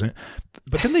green doesn't.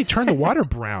 But then they turned the water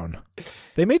brown.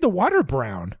 They made the water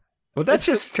brown. Well, that's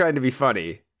just trying to be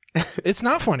funny. It's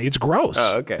not funny. It's gross.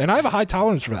 Oh, okay. And I have a high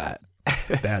tolerance for that.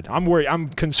 Bad. I'm worried. I'm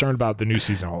concerned about the new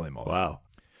season of Holy Moly. Wow.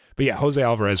 But yeah, Jose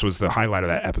Alvarez was the highlight of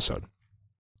that episode.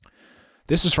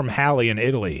 This is from Hallie in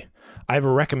Italy. I have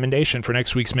a recommendation for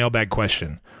next week's mailbag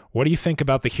question. What do you think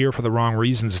about the Here for the Wrong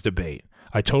Reasons debate?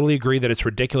 I totally agree that it's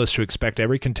ridiculous to expect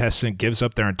every contestant gives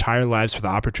up their entire lives for the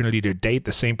opportunity to date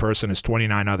the same person as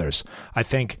 29 others. I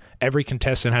think every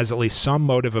contestant has at least some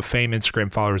motive of fame,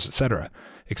 Instagram followers, etc.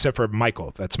 Except for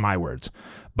Michael, that's my words.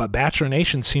 But Bachelor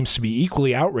Nation seems to be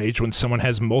equally outraged when someone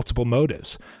has multiple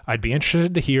motives. I'd be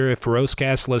interested to hear if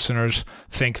Rosecast listeners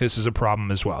think this is a problem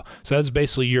as well. So that's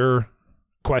basically your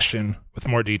question with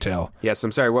more detail. Yes,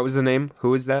 I'm sorry. What was the name?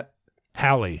 Who is that?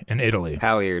 Hallie in Italy.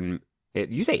 Hallie.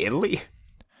 You say Italy?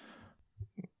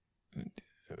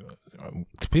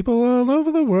 People all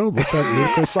over the world. What's that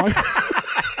lyrical song?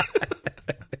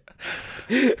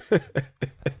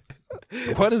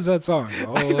 What is that song?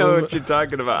 I know what you're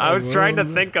talking about. I was trying to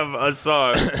think of a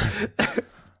song.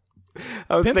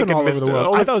 I was thinking all over the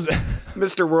world. I thought it was,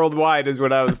 Mr. Worldwide is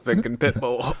what I was thinking.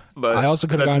 Pitbull. But I also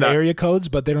could have gone area codes,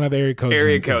 but they don't have area codes.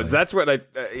 Area codes. That's what I.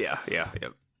 Yeah.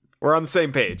 We're on the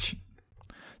same page.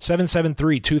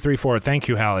 773-234. Thank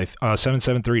you, Hallie.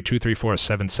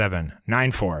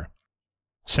 773-234-7794.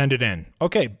 Send it in.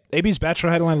 Okay, AB's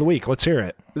Bachelor Headline of the Week. Let's hear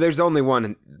it. There's only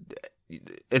one.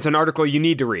 It's an article you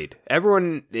need to read.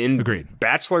 Everyone in Agreed.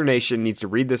 Bachelor Nation needs to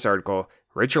read this article.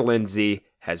 Rachel Lindsay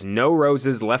has no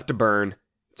roses left to burn.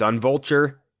 It's on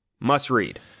Vulture. Must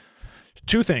read.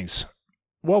 2 things.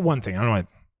 Well, one thing. I don't know.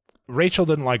 Rachel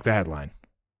didn't like the headline.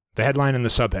 The headline and the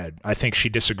subhead, I think she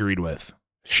disagreed with.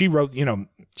 She wrote, the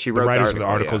writers of the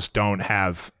articles don't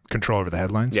have control over the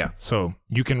headlines. Yeah. So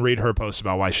you can read her post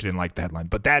about why she didn't like the headline.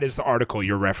 But that is the article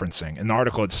you're referencing. And the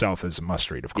article itself is a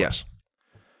must read, of course. Yeah.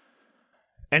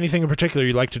 Anything in particular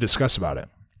you'd like to discuss about it?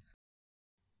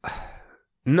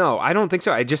 No, I don't think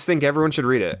so. I just think everyone should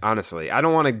read it, honestly.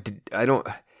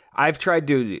 I've tried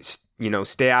to,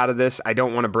 stay out of this. I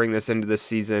don't want to bring this into this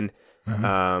season.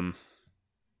 Uh-huh.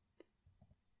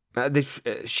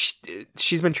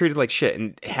 She's been treated like shit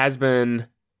and has been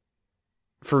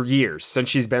for years since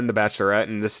she's been the Bachelorette,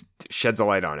 and this sheds a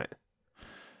light on it.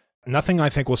 Nothing I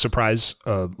think will surprise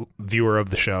a viewer of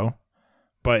the show,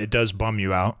 but it does bum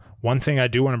you out. One thing I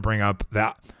do want to bring up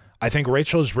that I think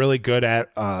Rachel is really good at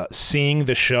seeing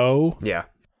the show. Yeah.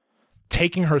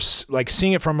 Taking her,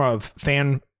 seeing it from a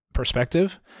fan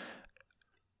perspective.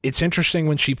 It's interesting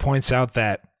when she points out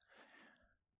that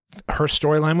her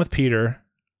storyline with Peter,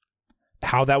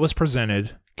 how that was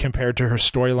presented compared to her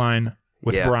storyline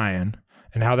with Brian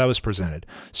and how that was presented.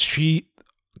 She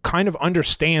kind of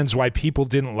understands why people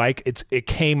didn't like it. It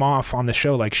came off on the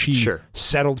show like she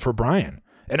settled for Brian.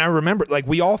 And I remember, like,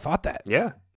 we all thought that.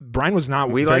 Yeah. Brian was not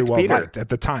very well liked at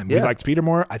the time. Yeah. We liked Peter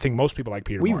more. I think most people like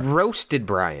Peter more. We roasted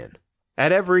Brian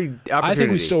at every opportunity. I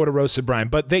think we still would have roasted Brian,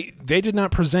 but they did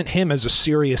not present him as a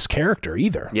serious character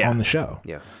either on the show.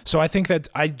 Yeah. So I think that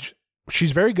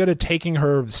she's very good at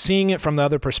seeing it from the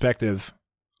other perspective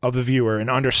of the viewer and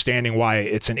understanding why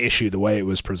it's an issue the way it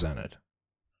was presented.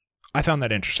 I found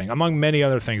that interesting, among many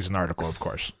other things in the article, of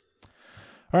course.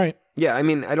 All right. Yeah, I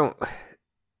mean,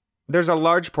 there's a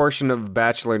large portion of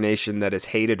Bachelor Nation that has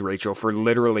hated Rachel for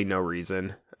literally no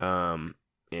reason.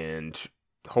 And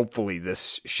hopefully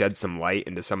this sheds some light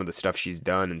into some of the stuff she's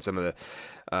done and some of the,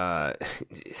 I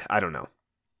don't know.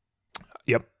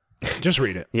 Yep. Just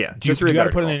read it. Yeah. You got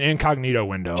to put it in an incognito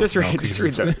window. Just read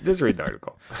the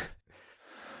article.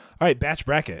 All right, Batch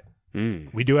Bracket.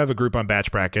 We do have a group on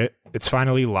Batch Bracket. It's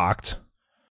finally locked.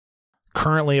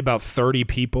 Currently, about 30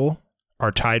 people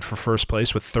are tied for first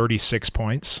place with 36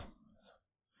 points.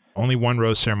 Only one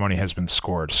rose ceremony has been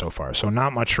scored so far, so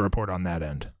not much to report on that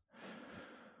end.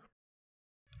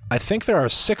 I think there are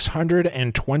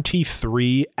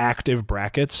 623 active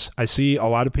brackets. I see a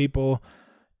lot of people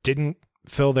didn't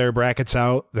fill their brackets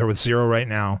out. They're with 0 right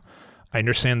now. I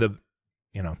understand the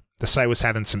site was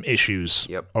having some issues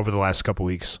over the last couple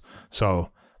weeks.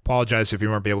 So apologize if you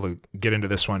weren't able to get into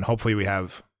this one. Hopefully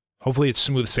it's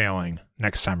smooth sailing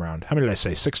next time around. How many did I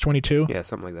say? 622? Yeah,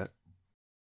 something like that.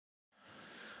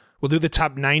 We'll do the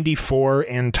top 94,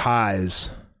 and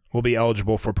ties will be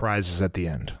eligible for prizes at the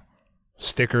end.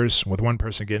 Stickers, with one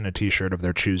person getting a t-shirt of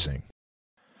their choosing.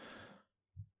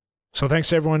 So thanks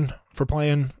to everyone for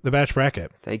playing the Batch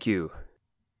Bracket. Thank you.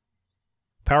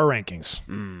 Power rankings.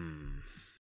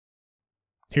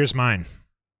 Here's mine.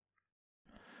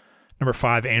 Number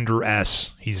 5, Andrew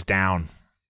S. He's down.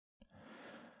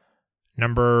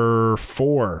 Number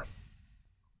 4,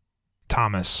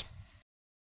 Thomas.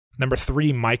 Number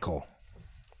 3, Michael.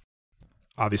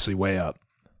 Obviously way up.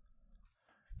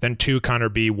 Then 2, Connor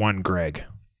B. 1, Greg.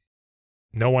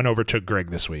 No one overtook Greg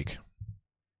this week.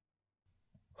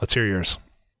 Let's hear yours.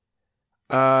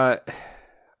 4,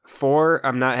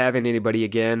 I'm not having anybody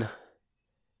again.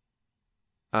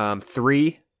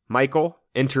 3, Michael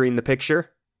entering the picture.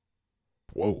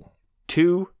 Whoa.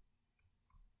 2,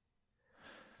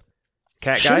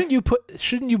 Cat Guy.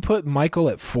 Shouldn't you put Michael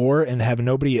at 4 and have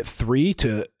nobody at 3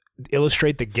 to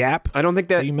illustrate the gap? I don't think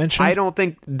that you mentioned. I don't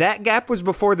think that gap was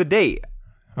before the date.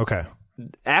 Okay.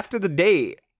 After the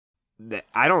date,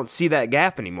 I don't see that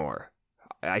gap anymore.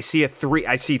 I see 3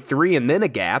 and then a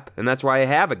gap, and that's why I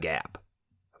have a gap.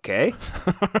 Okay?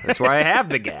 That's why I have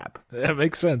the gap. That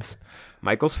makes sense.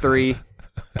 Michael's 3,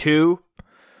 2,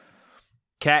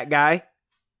 Cat Guy,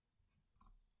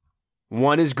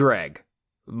 1 is Greg.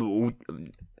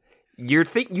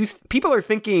 People are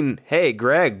thinking, hey,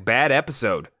 Greg, bad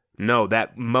episode. No,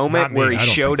 that moment where he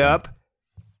showed up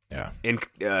in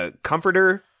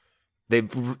Comforter,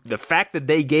 the fact that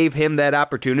they gave him that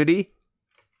opportunity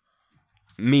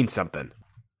means something.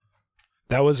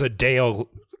 That was a Dale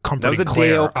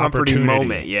comforting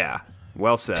moment. Yeah,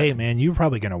 well said. Hey, man, you're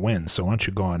probably going to win, so why don't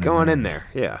you go on in there?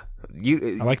 Yeah.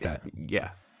 I like that.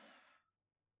 Yeah.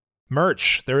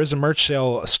 Merch. There is a merch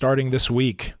sale starting this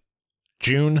week.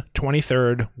 June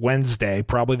 23rd, Wednesday,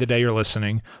 probably the day you're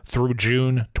listening, through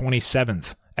June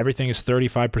 27th. Everything is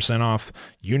 35% off.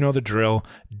 You know the drill.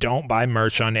 Don't buy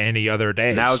merch on any other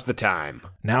days. Now's the time.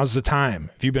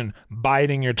 If you've been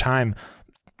biding your time,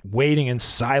 waiting in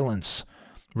silence,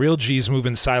 real G's move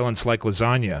in silence like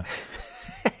lasagna.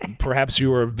 Perhaps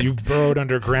you've burrowed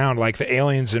underground like the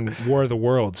aliens in War of the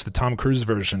Worlds, the Tom Cruise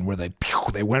version, where they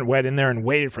went wet in there and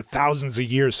waited for thousands of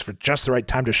years for just the right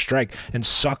time to strike and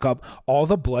suck up all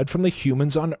the blood from the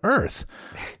humans on Earth.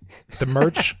 The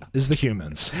merch is the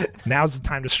humans. Now's the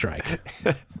time to strike.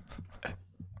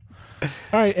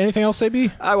 All right, anything else, AB?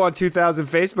 I want 2,000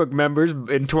 Facebook members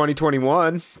in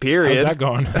 2021, period. How's that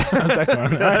going?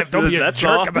 All right, don't be a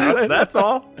jerk about it. That's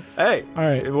all. Hey, all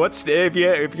right.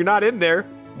 If you're not in there,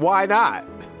 why not?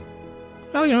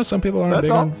 Well, some people aren't.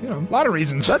 That's all. A lot of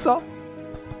reasons. That's all.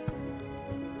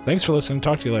 Thanks for listening.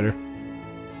 Talk to you later.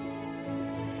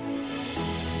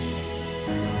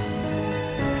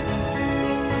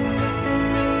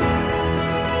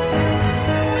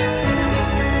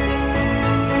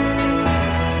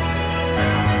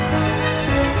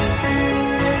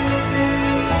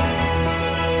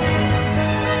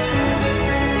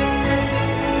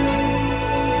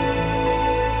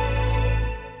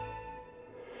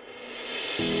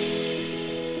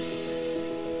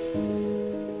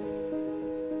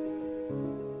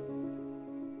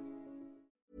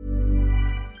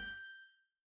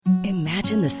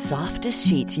 Imagine the softest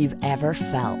sheets you've ever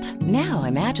felt. Now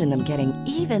imagine them getting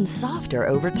even softer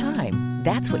over time.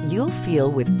 That's what you'll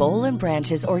feel with Boll &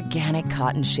 Branch's organic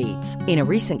cotton sheets. In a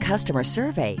recent customer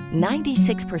survey,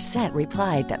 96%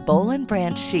 replied that Boll &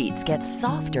 Branch sheets get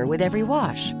softer with every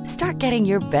wash. Start getting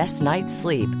your best night's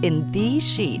sleep in these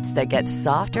sheets that get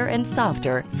softer and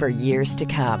softer for years to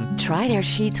come. Try their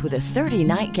sheets with a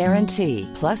 30-night guarantee.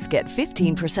 Plus, get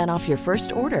 15% off your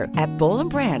first order at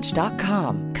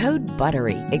bollandbranch.com. Code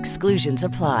BUTTERY. Exclusions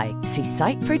apply. See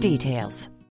site for details.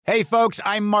 Hey, folks,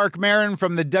 I'm Mark Maron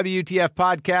from the WTF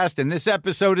Podcast, and this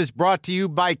episode is brought to you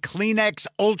by Kleenex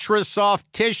Ultra Soft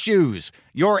Tissues,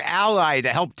 your ally to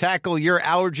help tackle your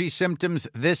allergy symptoms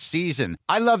this season.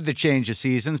 I love the change of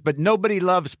seasons, but nobody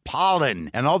loves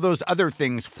pollen and all those other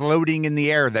things floating in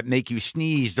the air that make you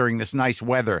sneeze during this nice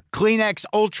weather. Kleenex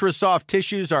Ultra Soft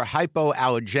Tissues are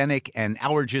hypoallergenic and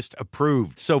allergist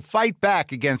approved, so fight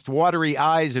back against watery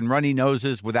eyes and runny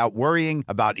noses without worrying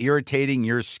about irritating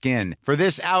your skin. For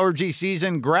this allergy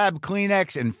season, grab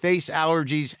Kleenex and face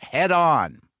allergies head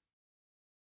on.